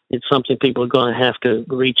 it's something people are going to have to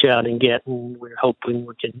reach out and get, and we're hoping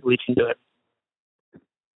we can do it.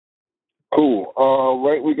 Cool.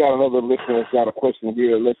 Right, we got another listener that's got a question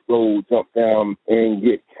here. Let's go jump down and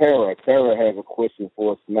get Tara. Tara has a question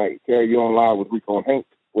for us tonight. Tara, you're on live with Rico and Hank.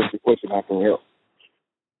 What's your question? How can we help?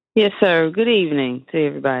 Yes, sir. Good evening to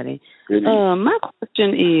everybody. Good evening. My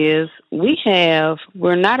question is,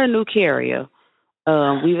 we're not a new carrier.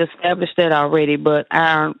 We've established that already, but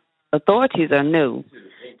our authorities are new.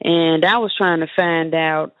 And I was trying to find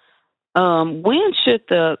out, when should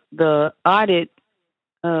the audit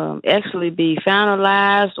actually be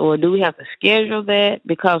finalized, or do we have to schedule that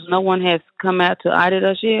because no one has come out to audit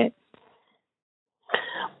us yet?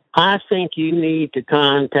 I think you need to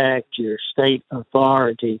contact your state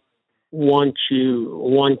authority once you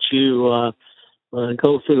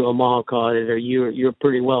go through a mock audit, or you're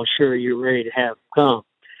pretty well sure you're ready to have them come.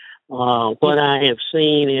 What I have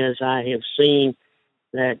seen is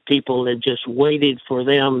that people have just waited for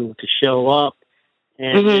them to show up,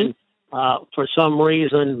 and then, for some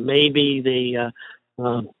reason, maybe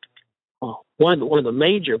one of the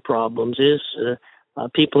major problems is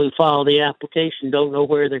people who file the application don't know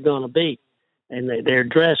where they're going to be, and their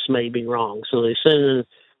address may be wrong. So they send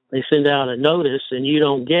out a notice, and you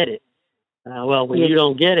don't get it. When you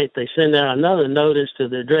don't get it, they send out another notice to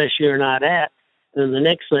the address you're not at. Then the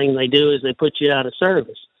next thing they do is they put you out of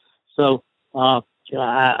service. So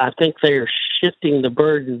I think they're shifting the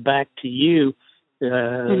burden back to you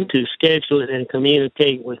to schedule it and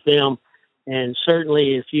communicate with them. And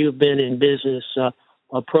certainly, if you've been in business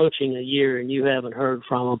approaching a year and you haven't heard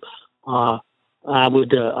from them, I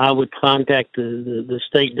would contact the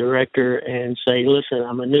state director and say, listen,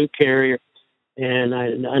 I'm a new carrier, and I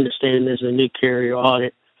understand there's a new carrier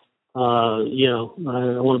audit. I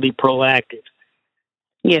want to be proactive.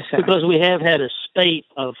 Yes, sir. Because we have had a spate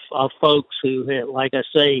of folks who, like I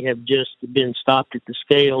say, have just been stopped at the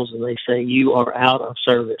scales, and they say, you are out of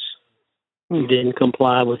service. You didn't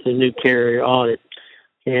comply with the new carrier audit.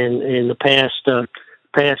 And in the past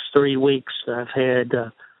 3 weeks, I've had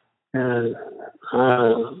 3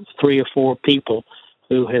 or 4 people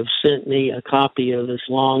who have sent me a copy of this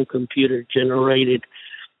long computer-generated,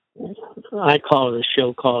 I call it a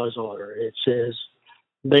show cause order. It says,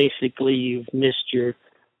 basically, you've missed your,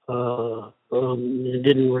 you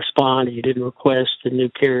didn't respond, you didn't request the new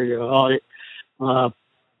carrier audit.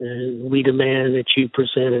 And we demand that you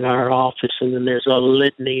present at our office. And then there's a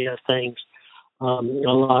litany of things, a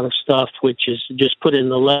lot of stuff which is just put in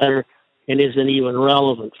the letter and isn't even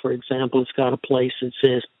relevant. For example, it's got a place that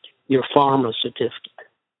says your pharma certificate.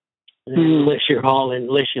 Unless you're hauling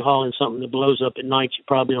something that blows up at night, you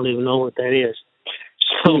probably don't even know what that is.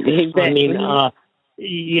 So, exactly. I mean,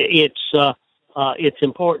 it's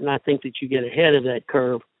important, I think, that you get ahead of that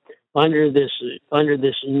curve under this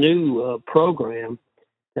new program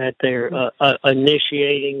that they're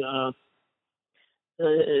initiating.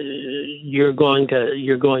 You're going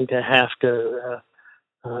to have to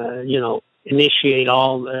initiate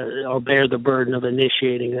all or bear the burden of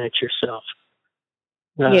initiating that yourself.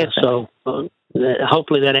 Yes. So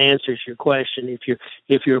hopefully that answers your question.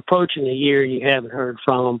 If you're approaching a year and you haven't heard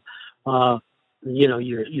from them,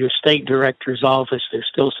 your state director's office, there's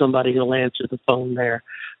still somebody who'll answer the phone there.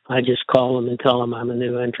 I just call them and tell them I'm a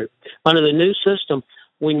new entrant. Under the new system,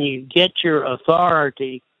 when you get your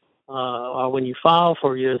authority, or when you file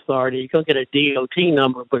for your authority, you're going to get a DOT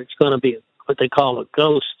number, but it's going to be what they call a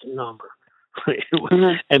ghost number.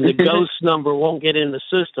 And the ghost number won't get in the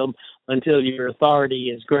system until your authority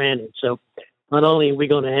is granted. So not only are we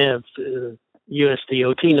going to have US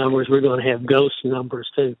DOT numbers, we're going to have ghost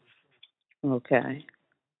numbers too. Okay.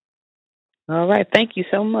 All right. Thank you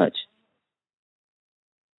so much.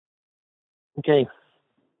 Okay.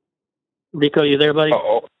 Rico, you there, buddy?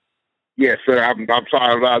 Uh-oh. Yes, sir. I'm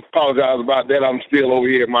sorry. I apologize about that. I'm still over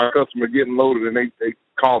here. My customer getting loaded, and they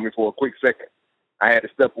called me for a quick second. I had to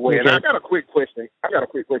step away. Okay. And I got a quick question.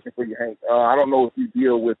 For you, Hank. I don't know if you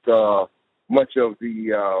deal with much of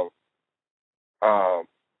the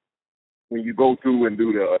when you go through and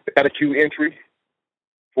do the data queue entry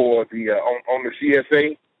for the on the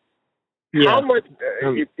CSA. Yeah. How much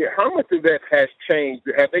of that has changed?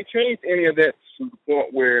 Have they changed any of that to the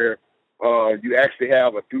point where you actually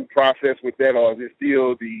have a due process with that, or is it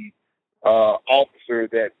still the officer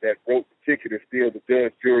that wrote the ticket is still the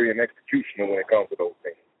judge, jury, and executioner when it comes to those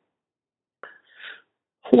things?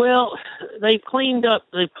 Well, they've cleaned up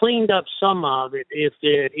some of it if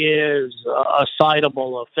it is a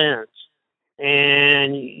citable offense,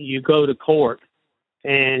 and you go to court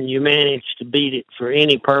and you manage to beat it for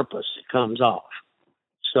any purpose, it comes off.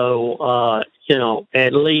 So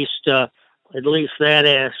at least that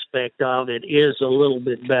aspect of it is a little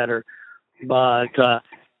bit better, but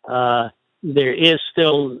there is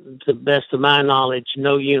still, to the best of my knowledge,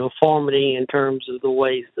 no uniformity in terms of the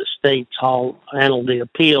ways the states handle the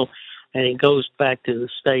appeal, and it goes back to the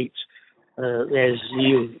states, as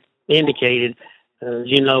you indicated.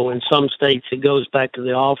 In some states it goes back to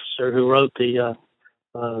the officer who wrote who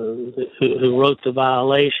wrote the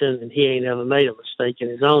violation, and he ain't ever made a mistake in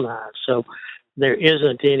his own eyes. So there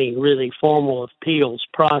isn't any really formal appeals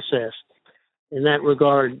process. In that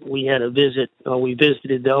regard, we had we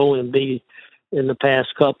visited the OMB in the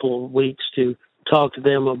past couple of weeks to talk to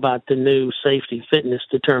them about the new safety fitness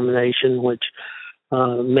determination, which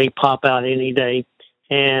may pop out any day.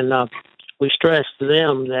 And we stressed to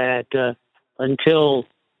them that until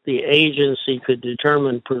the agency could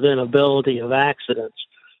determine preventability of accidents,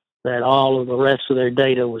 that all of the rest of their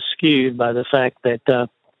data was skewed by the fact that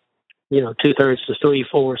 2/3 to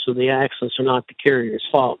 3/4 of the accidents are not the carrier's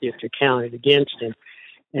fault if they're counted against him.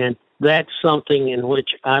 And that's something in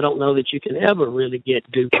which I don't know that you can ever really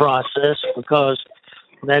get due process, because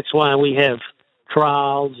that's why we have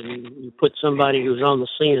trials, and you put somebody who's on the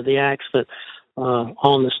scene of the accident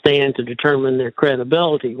on the stand to determine their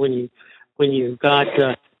credibility. When you've got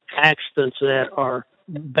accidents that are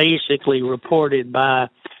basically reported by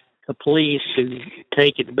the police, who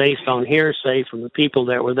take it based on hearsay from the people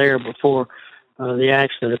that were there before the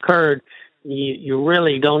accident occurred, you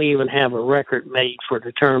really don't even have a record made for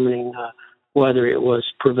determining whether it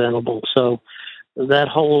was preventable. So that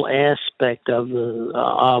whole aspect of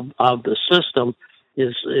the system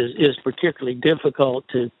is particularly difficult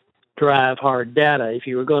to drive hard data. If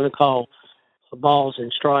you were going to call balls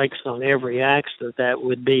and strikes on every accident, that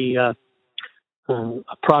would be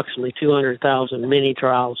approximately 200,000 mini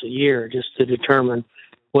trials a year just to determine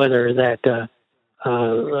whether that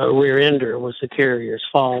rear ender was the carrier's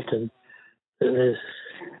fault. And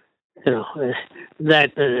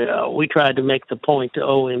that we tried to make the point to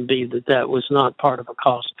OMB that was not part of a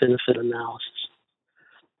cost-benefit analysis.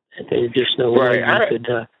 There's just no way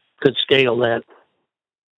you could scale that.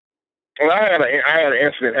 Well, I had an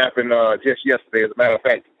incident happen just yesterday. As a matter of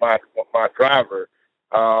fact, my driver.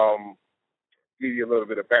 Give you a little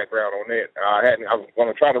bit of background on that. I was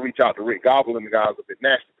going to try to reach out to Rick Gobble and the guys up at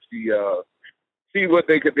Nashville to see what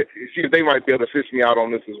they could see if they might be able to assist me out on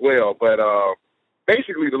this as well. But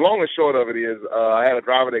basically, the long and short of it is, I had a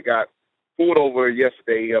driver that got pulled over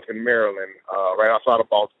yesterday up in Maryland, right outside of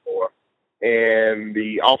Baltimore, and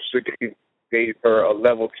the officer gave her a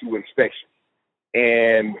level 2 inspection.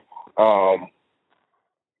 And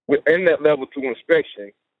within that level 2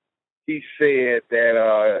 inspection, he said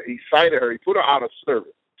that he cited her. He put her out of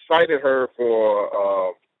service. Cited her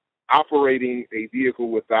for operating a vehicle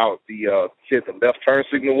without said the left turn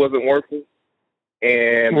signal wasn't working,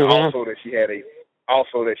 and also that she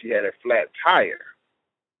had a flat tire.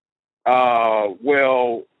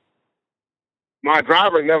 Well, my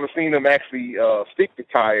driver never seen him actually stick the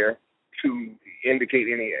tire to indicate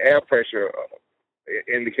any air pressure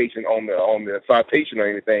indication on the citation or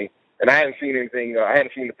anything. And I hadn't seen anything. I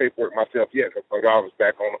hadn't seen the paperwork myself yet, because my driver was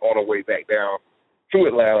back on her way back down to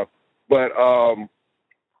Atlanta. But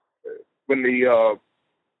when the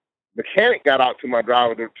mechanic got out to my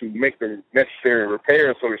driver to make the necessary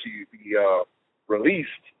repairs so that she could be released,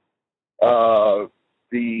 the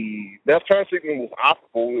left turn signal was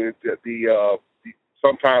operable.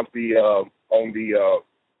 Sometimes on the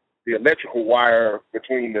electrical wire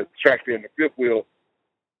between the tractor and the fifth wheel,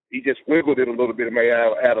 he just wiggled it a little bit. It may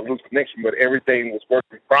have had a loose connection, but everything was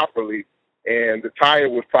working properly, and the tire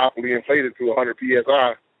was properly inflated to 100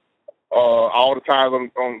 psi. All the tires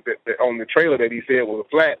on the trailer that he said was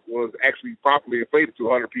flat was actually properly inflated to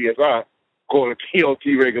 100 psi, according to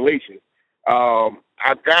TOT regulations. I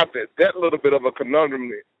got that little bit of a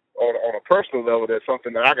conundrum on a personal level. That's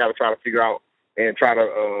something that I got to try to figure out and try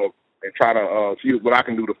to see what I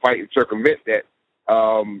can do to fight and circumvent that.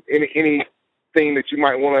 Anything that you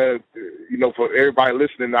might want to, for everybody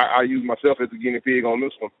listening, I use myself as a guinea pig on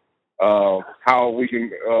this one. How we can,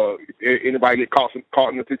 if anybody get caught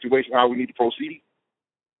in a situation, how we need to proceed.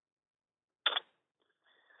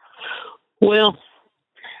 Well,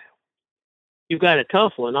 you've got a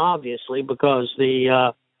tough one, obviously, because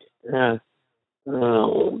you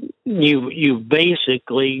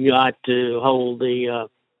basically got to hold the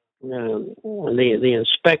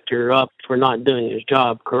inspector up for not doing his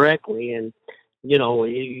job correctly, and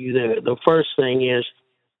the first thing is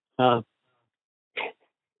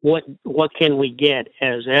what can we get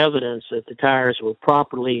as evidence that the tires were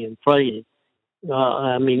properly inflated?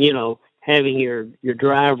 Having your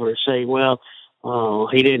driver say, well,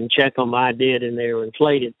 he didn't check them, I did, and they were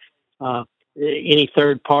inflated. Any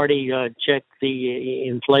third party check the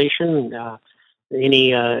inflation?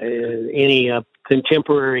 Any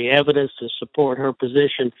contemporary evidence to support her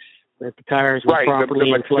position that the tires were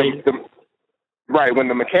properly inflated? Right. When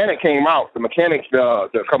the mechanic came out, the mechanics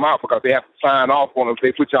come out because they have to sign off on it. If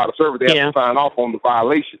they put you out of service, they have to sign off on the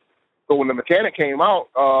violation. So when the mechanic came out,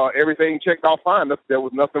 everything checked off fine. There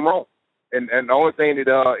was nothing wrong. And the only thing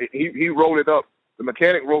that he wrote it up, the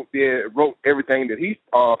mechanic wrote everything that he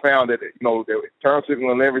found that the turn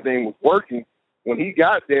signal and everything was working when he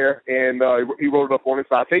got there, and he wrote it up on his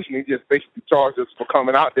citation. He just basically charged us for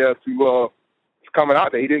coming out there He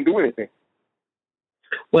didn't do anything.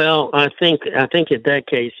 Well, I think in that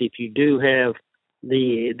case, if you do have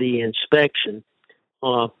the inspection,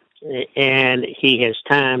 and he has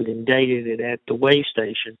timed and dated it at the weigh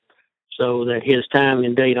station, so that his time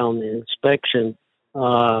and date on the inspection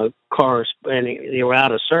correspond, they were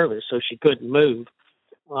out of service, so she couldn't move.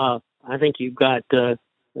 I think you've got the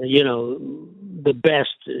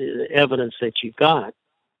best evidence that you've got,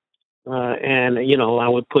 and I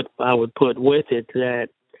would put with it that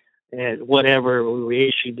at whatever we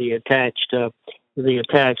issued the attached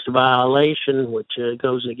violation, which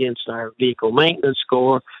goes against our vehicle maintenance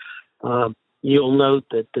score. You'll note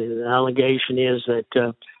that the allegation is that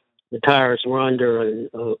the tires were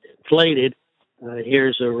inflated.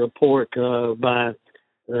 Here's a report by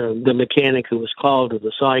the mechanic who was called to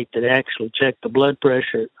the site that actually checked the blood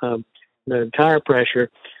pressure, the tire pressure,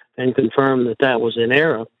 and confirmed that was in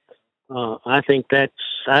error. I think that's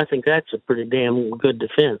a pretty damn good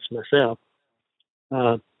defense myself.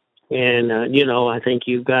 I think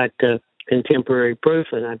you've got contemporary proof,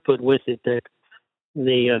 and I put with it that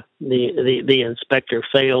the inspector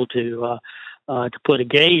failed to put a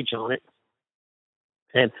gauge on it,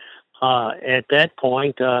 and at that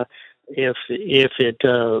point, if it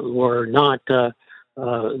were not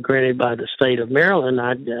granted by the state of Maryland,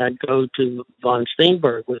 I'd go to von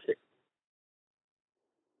Steenberg with it.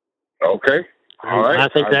 Okay. All right. I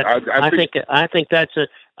think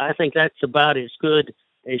that's about as good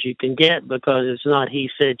as you can get, because it's not he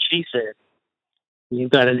said, she said. You've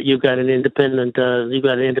got an independent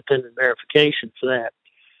verification for that.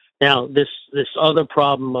 Now, this other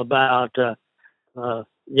problem about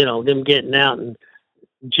them getting out and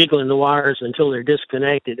jiggling the wires until they're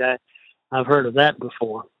disconnected, I've heard of that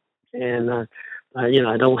before, and I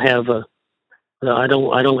don't have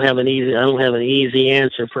an easy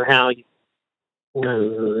answer for how you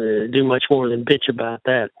do much more than bitch about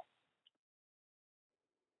that.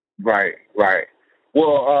 Right.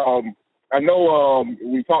 Well, I know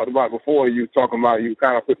we talked about before. You were talking about you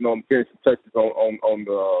kind of putting on the finishing touches on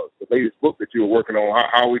the latest book that you were working on.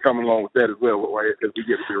 How are we coming along with that as well? As we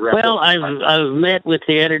get to wrap up. Well, I've met with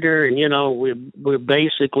the editor, and we're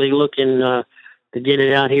basically looking to get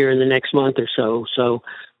it out here in the next month or so. So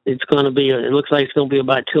it's going to be. It looks like it's going to be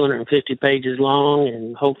about 250 pages long,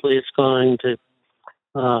 and hopefully it's going to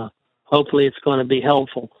be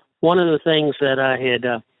helpful. One of the things that I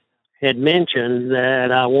had mentioned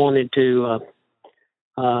that I wanted to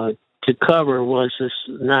cover was this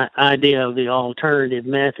idea of the alternative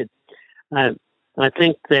method. I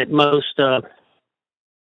think that most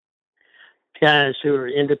guys who are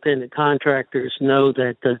independent contractors know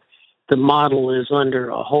that the model is under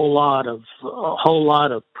a whole lot of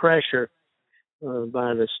pressure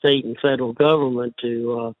by the state and federal government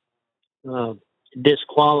to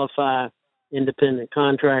disqualify independent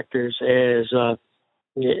contractors as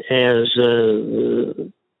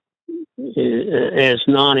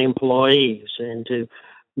non-employees, and to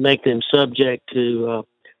make them subject to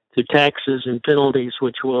taxes and penalties,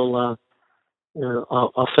 which will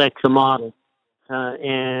affect the model.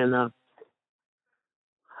 And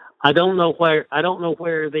I don't know where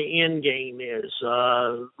the end game is.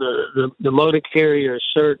 The motor carriers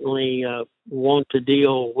certainly want to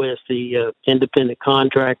deal with the independent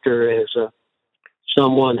contractor as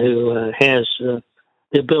someone who has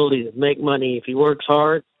the ability to make money if he works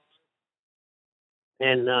hard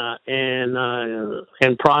and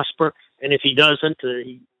prosper, and if he doesn't,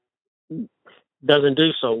 he doesn't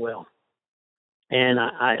do so well. And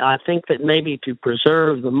I think that maybe to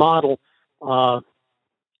preserve the model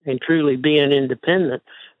and truly be an independent,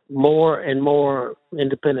 more and more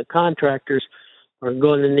independent contractors are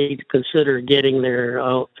going to need to consider getting their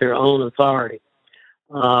own authority.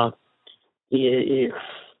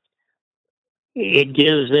 it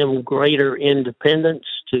gives them greater independence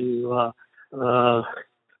to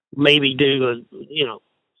maybe do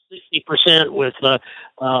 60% with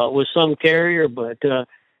some carrier, but then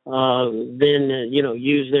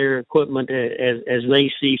use their equipment as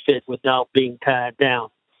they see fit without being tied down.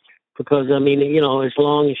 Because I mean, as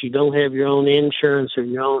long as you don't have your own insurance or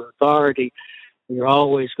your own authority, you're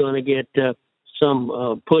always going to get some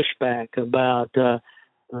pushback about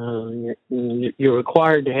you're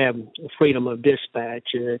required to have freedom of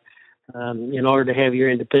dispatch. In order to have your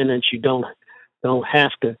independence, you don't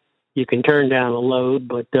have to. You can turn down a load,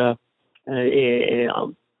 but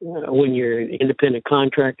when you're an independent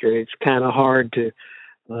contractor, it's kind of hard to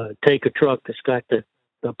take a truck that's got the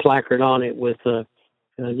placard on it with a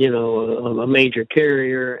major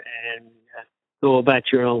carrier and go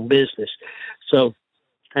about your own business. So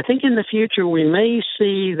I think in the future we may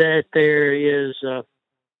see that there is,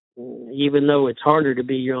 even though it's harder to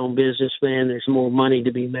be your own businessman, there's more money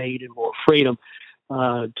to be made and more freedom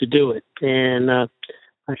to do it. And I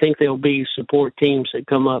think there'll be support teams that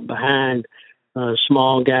come up behind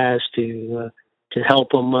small guys to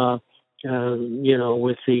help them,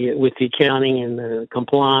 with the accounting and the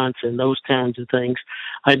compliance and those kinds of things.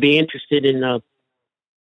 I'd be interested in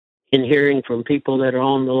hearing from people that are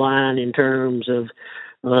on the line in terms of,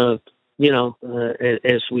 as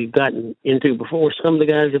we've gotten into before, some of the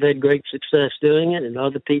guys have had great success doing it, and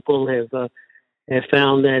other people have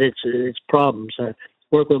found that it's problems. I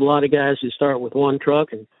work with a lot of guys who start with one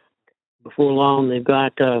truck, and before long they've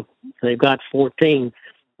got 14.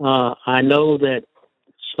 I know that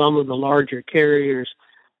some of the larger carriers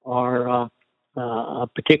are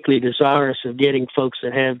particularly desirous of getting folks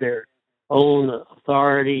that have their own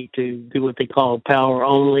authority to do what they call power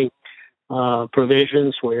only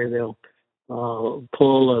provisions, where they'll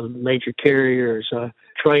pull a major carrier's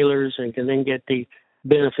trailers and can then get the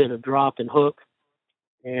benefit of drop and hook,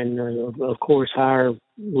 and of course higher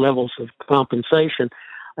levels of compensation.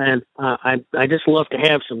 And I just love to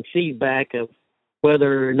have some feedback of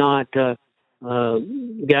whether or not guys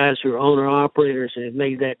who are owner operators and have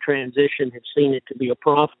made that transition have seen it to be a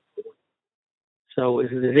profit. So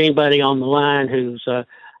if there's anybody on the line who's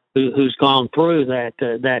gone through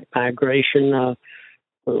that migration,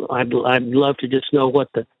 I'd love to just know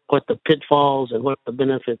what the pitfalls and what the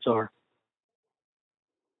benefits are.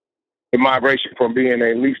 The migration from being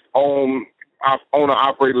a leased owner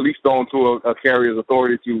operator, leased on to a carrier's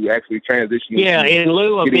authority to actually transition. Yeah, in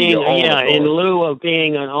lieu of being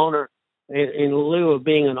an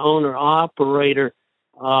owner operator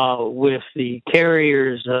with the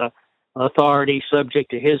carrier's authority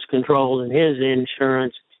subject to his control and his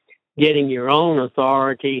insurance, getting your own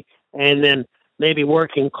authority, and then maybe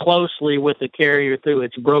working closely with the carrier through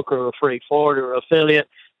its broker or freight forwarder affiliate,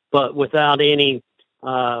 but without any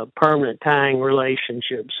permanent tying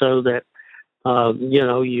relationship, so that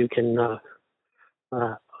you can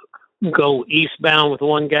go eastbound with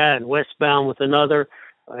one guy and westbound with another,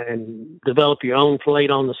 and develop your own fleet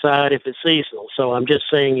on the side if it's seasonal. So I'm just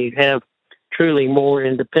saying you'd have truly more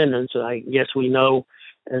independence. I guess we know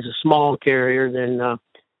as a small carrier than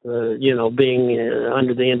being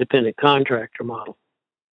under the independent contractor model.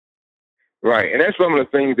 Right, and that's some of the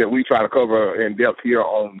things that we try to cover in depth here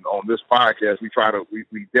on this podcast. We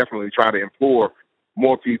definitely try to implore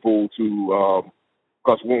more people to,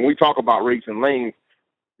 because when we talk about rates and lanes,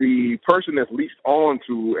 the person that's leased on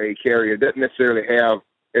to a carrier doesn't necessarily have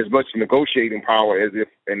as much negotiating power as if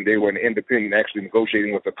they were an independent actually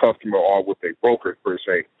negotiating with a customer or with a broker per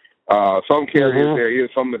se. Some carriers, there is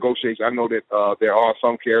some negotiation. I know that there are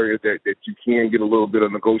some carriers that you can get a little bit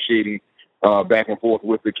of negotiating back and forth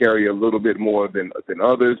with the carrier a little bit more than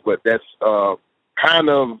others, but that's kind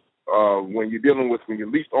of when you're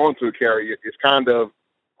leased onto a carrier, it's kind of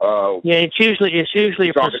it's usually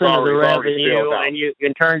a percent of the revenue, and you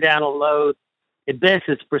can turn down a load. At best,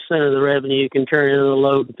 it's percent of the revenue. You can turn in a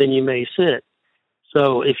load, but then you may sit.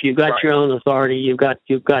 So if you've got your own authority, you've got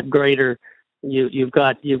greater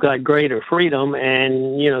freedom,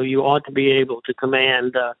 and you ought to be able to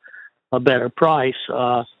command a better price.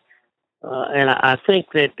 And I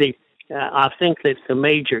think that the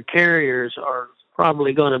major carriers are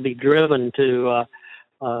probably going to be driven to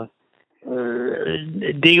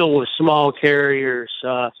deal with small carriers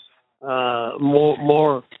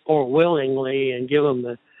more willingly and give them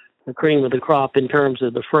the cream of the crop in terms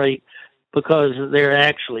of the freight, because they're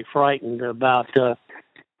actually frightened about this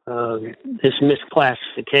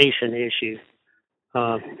misclassification issue.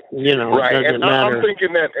 Right. Doesn't matter. I'm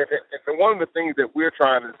thinking that and one of the things that we're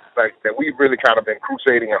trying to, that we've really kind of been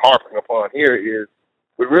crusading and harping upon here is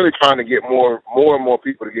we're really trying to get more and more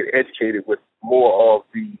people to get educated with more of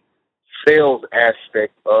the sales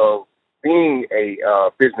aspect of being a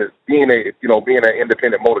business, being an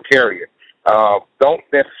independent motor carrier. Don't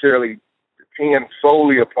necessarily depend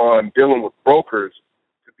solely upon dealing with brokers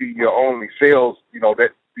to be your only sales,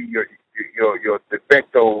 that be your de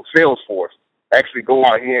facto sales force. Actually go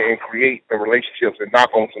out here and create the relationships and knock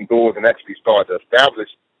on some doors and actually start to establish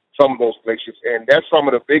some of those relationships. And that's some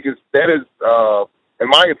of the biggest, that is, in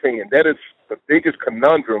my opinion, that is the biggest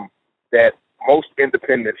conundrum that most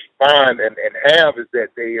independents find and have, is that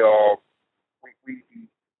they we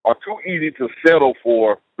are too easy to settle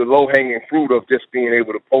for the low-hanging fruit of just being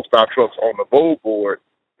able to post our trucks on the bold board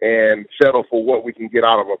and settle for what we can get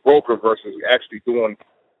out of a broker versus actually doing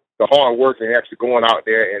the hard work and actually going out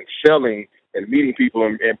there and selling and meeting people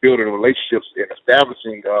and building relationships and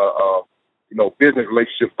establishing, business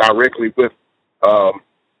relationships directly with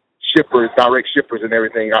shippers, direct shippers, and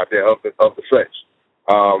everything out there of the such.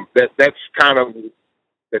 That's kind of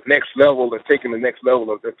the next level, and taking the next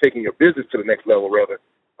level of taking your business to the next level, rather.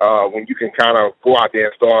 When you can kind of go out there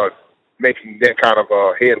and start making that kind of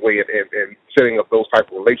headway and setting up those type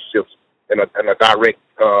of relationships in a direct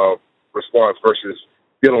response versus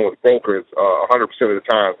dealing with brokers 100% of the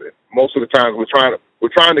time. Most of the times we're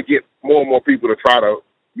trying to get more and more people to try to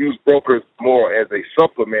use brokers more as a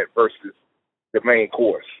supplement versus the main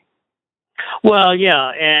course. Well,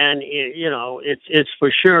 yeah, and it's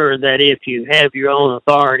for sure that if you have your own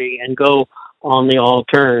authority and go on the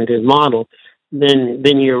alternative model, then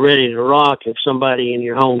you're ready to rock. If somebody in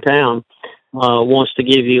your hometown wants to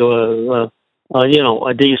give you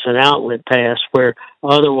a decent outlet pass, where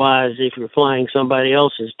otherwise, if you're flying somebody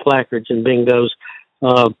else's placards and bingos,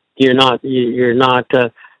 you're not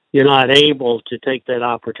able to take that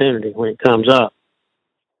opportunity when it comes up.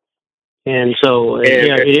 And so,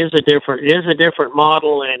 it is a different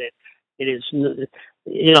model, and it is,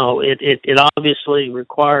 it obviously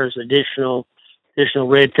requires additional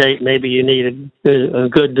red tape. Maybe you need a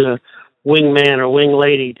good wingman or wing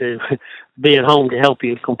lady to be at home to help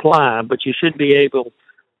you comply, but you should be able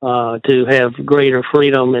to have greater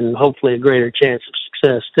freedom and hopefully a greater chance of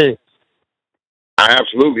success too. I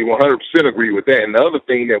absolutely 100% agree with that. And the other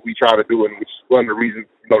thing that we try to do, and which is one of the reasons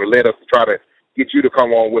that led us to try to get you to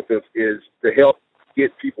come on with us, is to help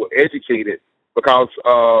get people educated, because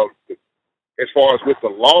as far as with the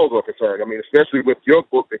laws are concerned, I mean, especially with your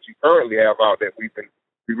book that you currently have out, that we've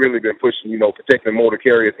really been pushing, protecting motor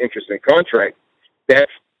carriers' interest in contract.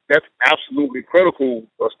 That's absolutely critical,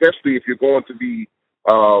 especially if you're going to be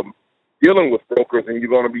dealing with brokers and you're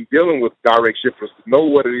going to be dealing with direct shippers. To know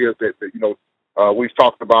what it is that we've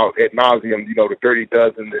talked about ad nauseum, the Dirty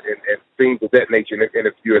Dozen and things of that nature. And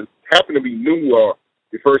if you happen to be new or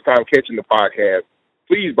your first time catching the podcast,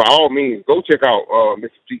 please, by all means, go check out Mr.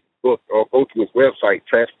 G's book or go to his website,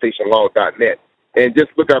 transportationlaw.net. And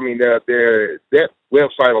just look, that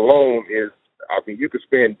website alone is, you could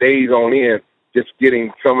spend days on end just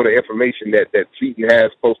getting some of the information that Seton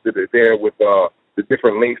has posted there with the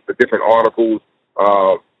different links, the different articles,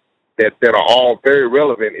 that are all very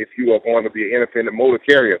relevant if you are going to be an independent motor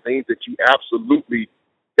carrier. Things that you absolutely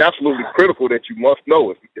critical that you must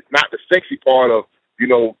know. It's not the sexy part of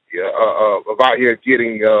out here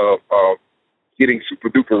getting super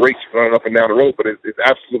duper rates running up and down the road, but it's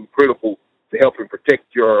absolutely critical to help and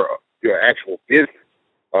protect your actual business.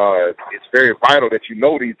 It's very vital that you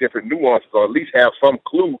know these different nuances, or at least have some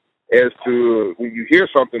clue as to when you hear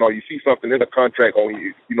something or you see something in a contract, or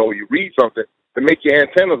you read something, to make your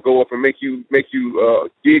antennas go up and make you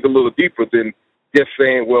dig a little deeper than just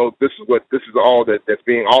saying, well, this is all that's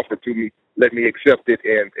being offered to me. Let me accept it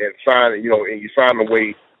and sign it. And you sign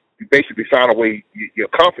away. You basically sign away your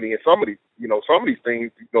company. And some of these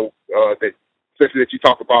things, that especially that you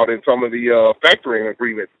talk about in some of the factoring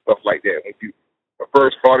agreements and stuff like that. When you are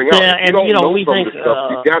first starting out, yeah, and we think of this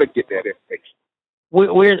stuff, you got to get that information.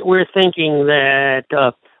 We're thinking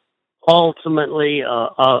that ultimately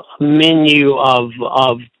a menu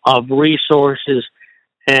of resources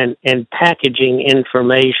and packaging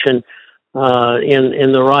information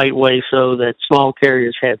in the right way so that small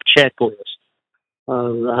carriers have checklists.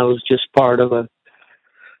 I was just part of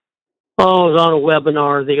I was on a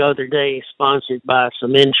webinar the other day sponsored by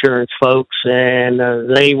some insurance folks, and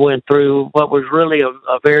they went through what was really a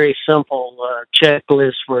very simple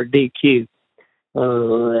checklist for a DQ.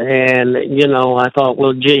 And, I thought,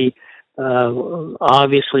 well, gee,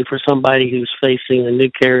 obviously for somebody who's facing a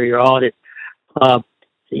new carrier audit,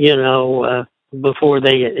 before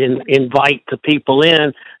they invite the people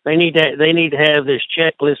in, they need to have this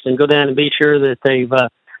checklist and go down and be sure that they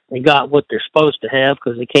got what they're supposed to have,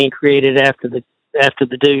 because they can't create it after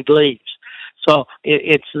the dude leaves. So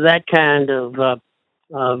it's that kind of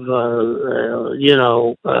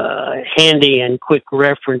handy and quick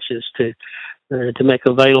references to make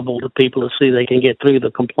available to people to see they can get through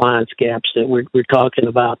the compliance gaps that we're talking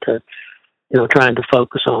about, trying to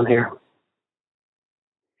focus on here.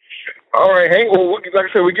 All right, Hank. Well, like I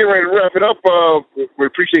said, we're getting ready to wrap it up. We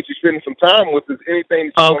appreciate you spending some time with us.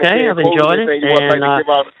 Anything? Okay, I've enjoyed it. And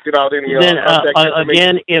get out any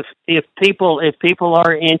again, if people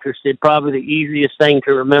are interested, probably the easiest thing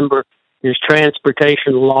to remember is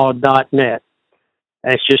transportationlaw.net.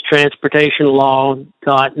 That's just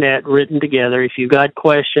transportationlaw.net written together. If you've got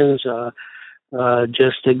questions,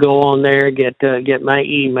 just to go on there, get my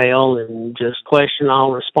email and just question.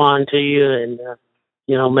 I'll respond to you, and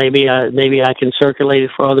maybe I can circulate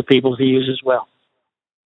it for other people to use as well.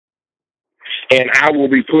 And I will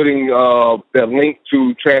be putting that link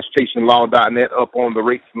to transportationlaw.net up on the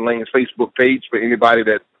Rates and Lanes Facebook page for anybody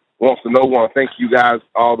that wants to know. I want to thank you guys,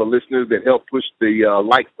 all the listeners that helped push the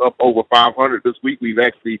likes up over 500 this week. We've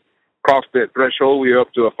actually crossed that threshold. We're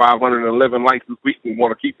up to 511 likes this week. We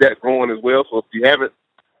want to keep that growing as well. So if you haven't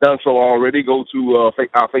done so already, go to our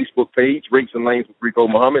Facebook page, Rates and Lanes with Rico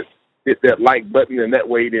Muhammad. Hit that like button, and that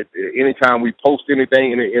way that anytime we post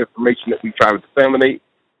anything, any information that we try to disseminate,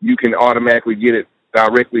 you can automatically get it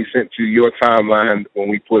directly sent to your timeline when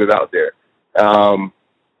we put it out there.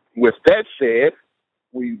 With that said,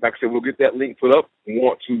 like I said, we'll get that link put up. We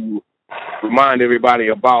want to remind everybody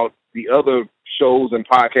about the other shows and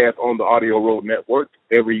podcasts on the Audio Road Network.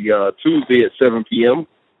 Every Tuesday at 7 p.m.,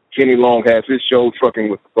 Kenny Long has his show, Trucking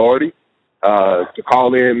with Authority. To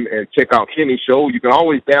call in and check out Kenny's show. You can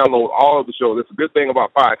always download all of the shows. That's a good thing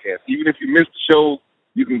about podcasts. Even if you miss the show,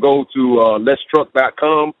 you can go to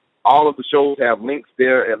letstruck.com. All of the shows have links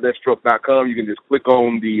there at letstruck.com. You can just click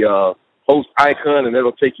on the host icon, and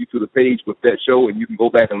that'll take you to the page with that show, and you can go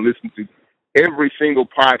back and listen to every single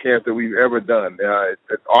podcast that we've ever done.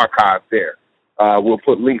 It's archived there. We'll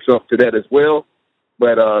put links up to that as well.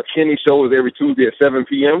 But Kenny's show is every Tuesday at 7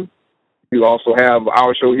 p.m. You also have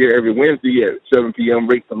our show here every Wednesday at 7 p.m.,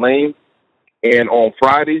 Rates and Lanes. And on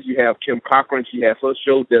Fridays, you have Kim Cochran. She has her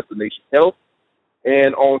show, Destination Health.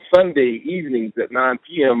 And on Sunday evenings at 9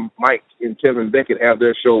 p.m., Mike and Kevin Beckett have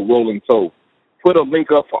their show, Rolling Toe. Put a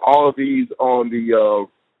link up for all of these on the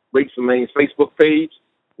Rates and Lanes Facebook page.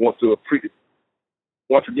 Want to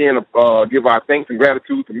once again give our thanks and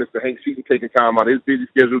gratitude to Mr. Hank Seaton taking time out of his busy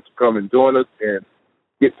schedule to come and join us and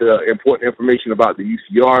get the important information about the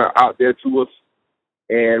UCR out there to us.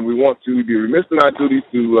 And we want to be remiss in our duties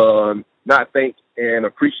to not thank and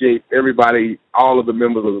appreciate everybody, all of the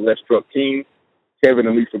members of the Let's Truck team, Kevin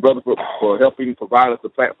and Lisa Rutherford, for helping provide us the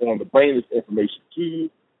platform to bring this information to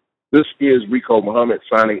you. This is Rico Muhammad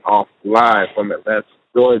signing off live from Atlanta,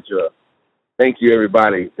 Georgia. Thank you,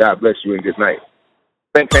 everybody. God bless you and good night.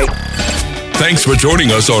 Thanks, Hank. Thanks for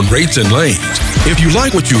joining us on Rates and Lanes. If you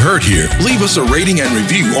like what you heard here, leave us a rating and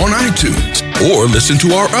review on iTunes or listen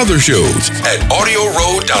to our other shows at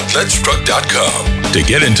audioroad.letstruck.com. To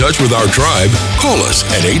get in touch with our tribe, call us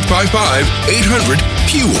at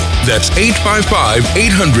 855-800-FUEL. That's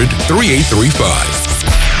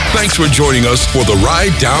 855-800-3835. Thanks for joining us for the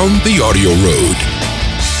ride down the audio road.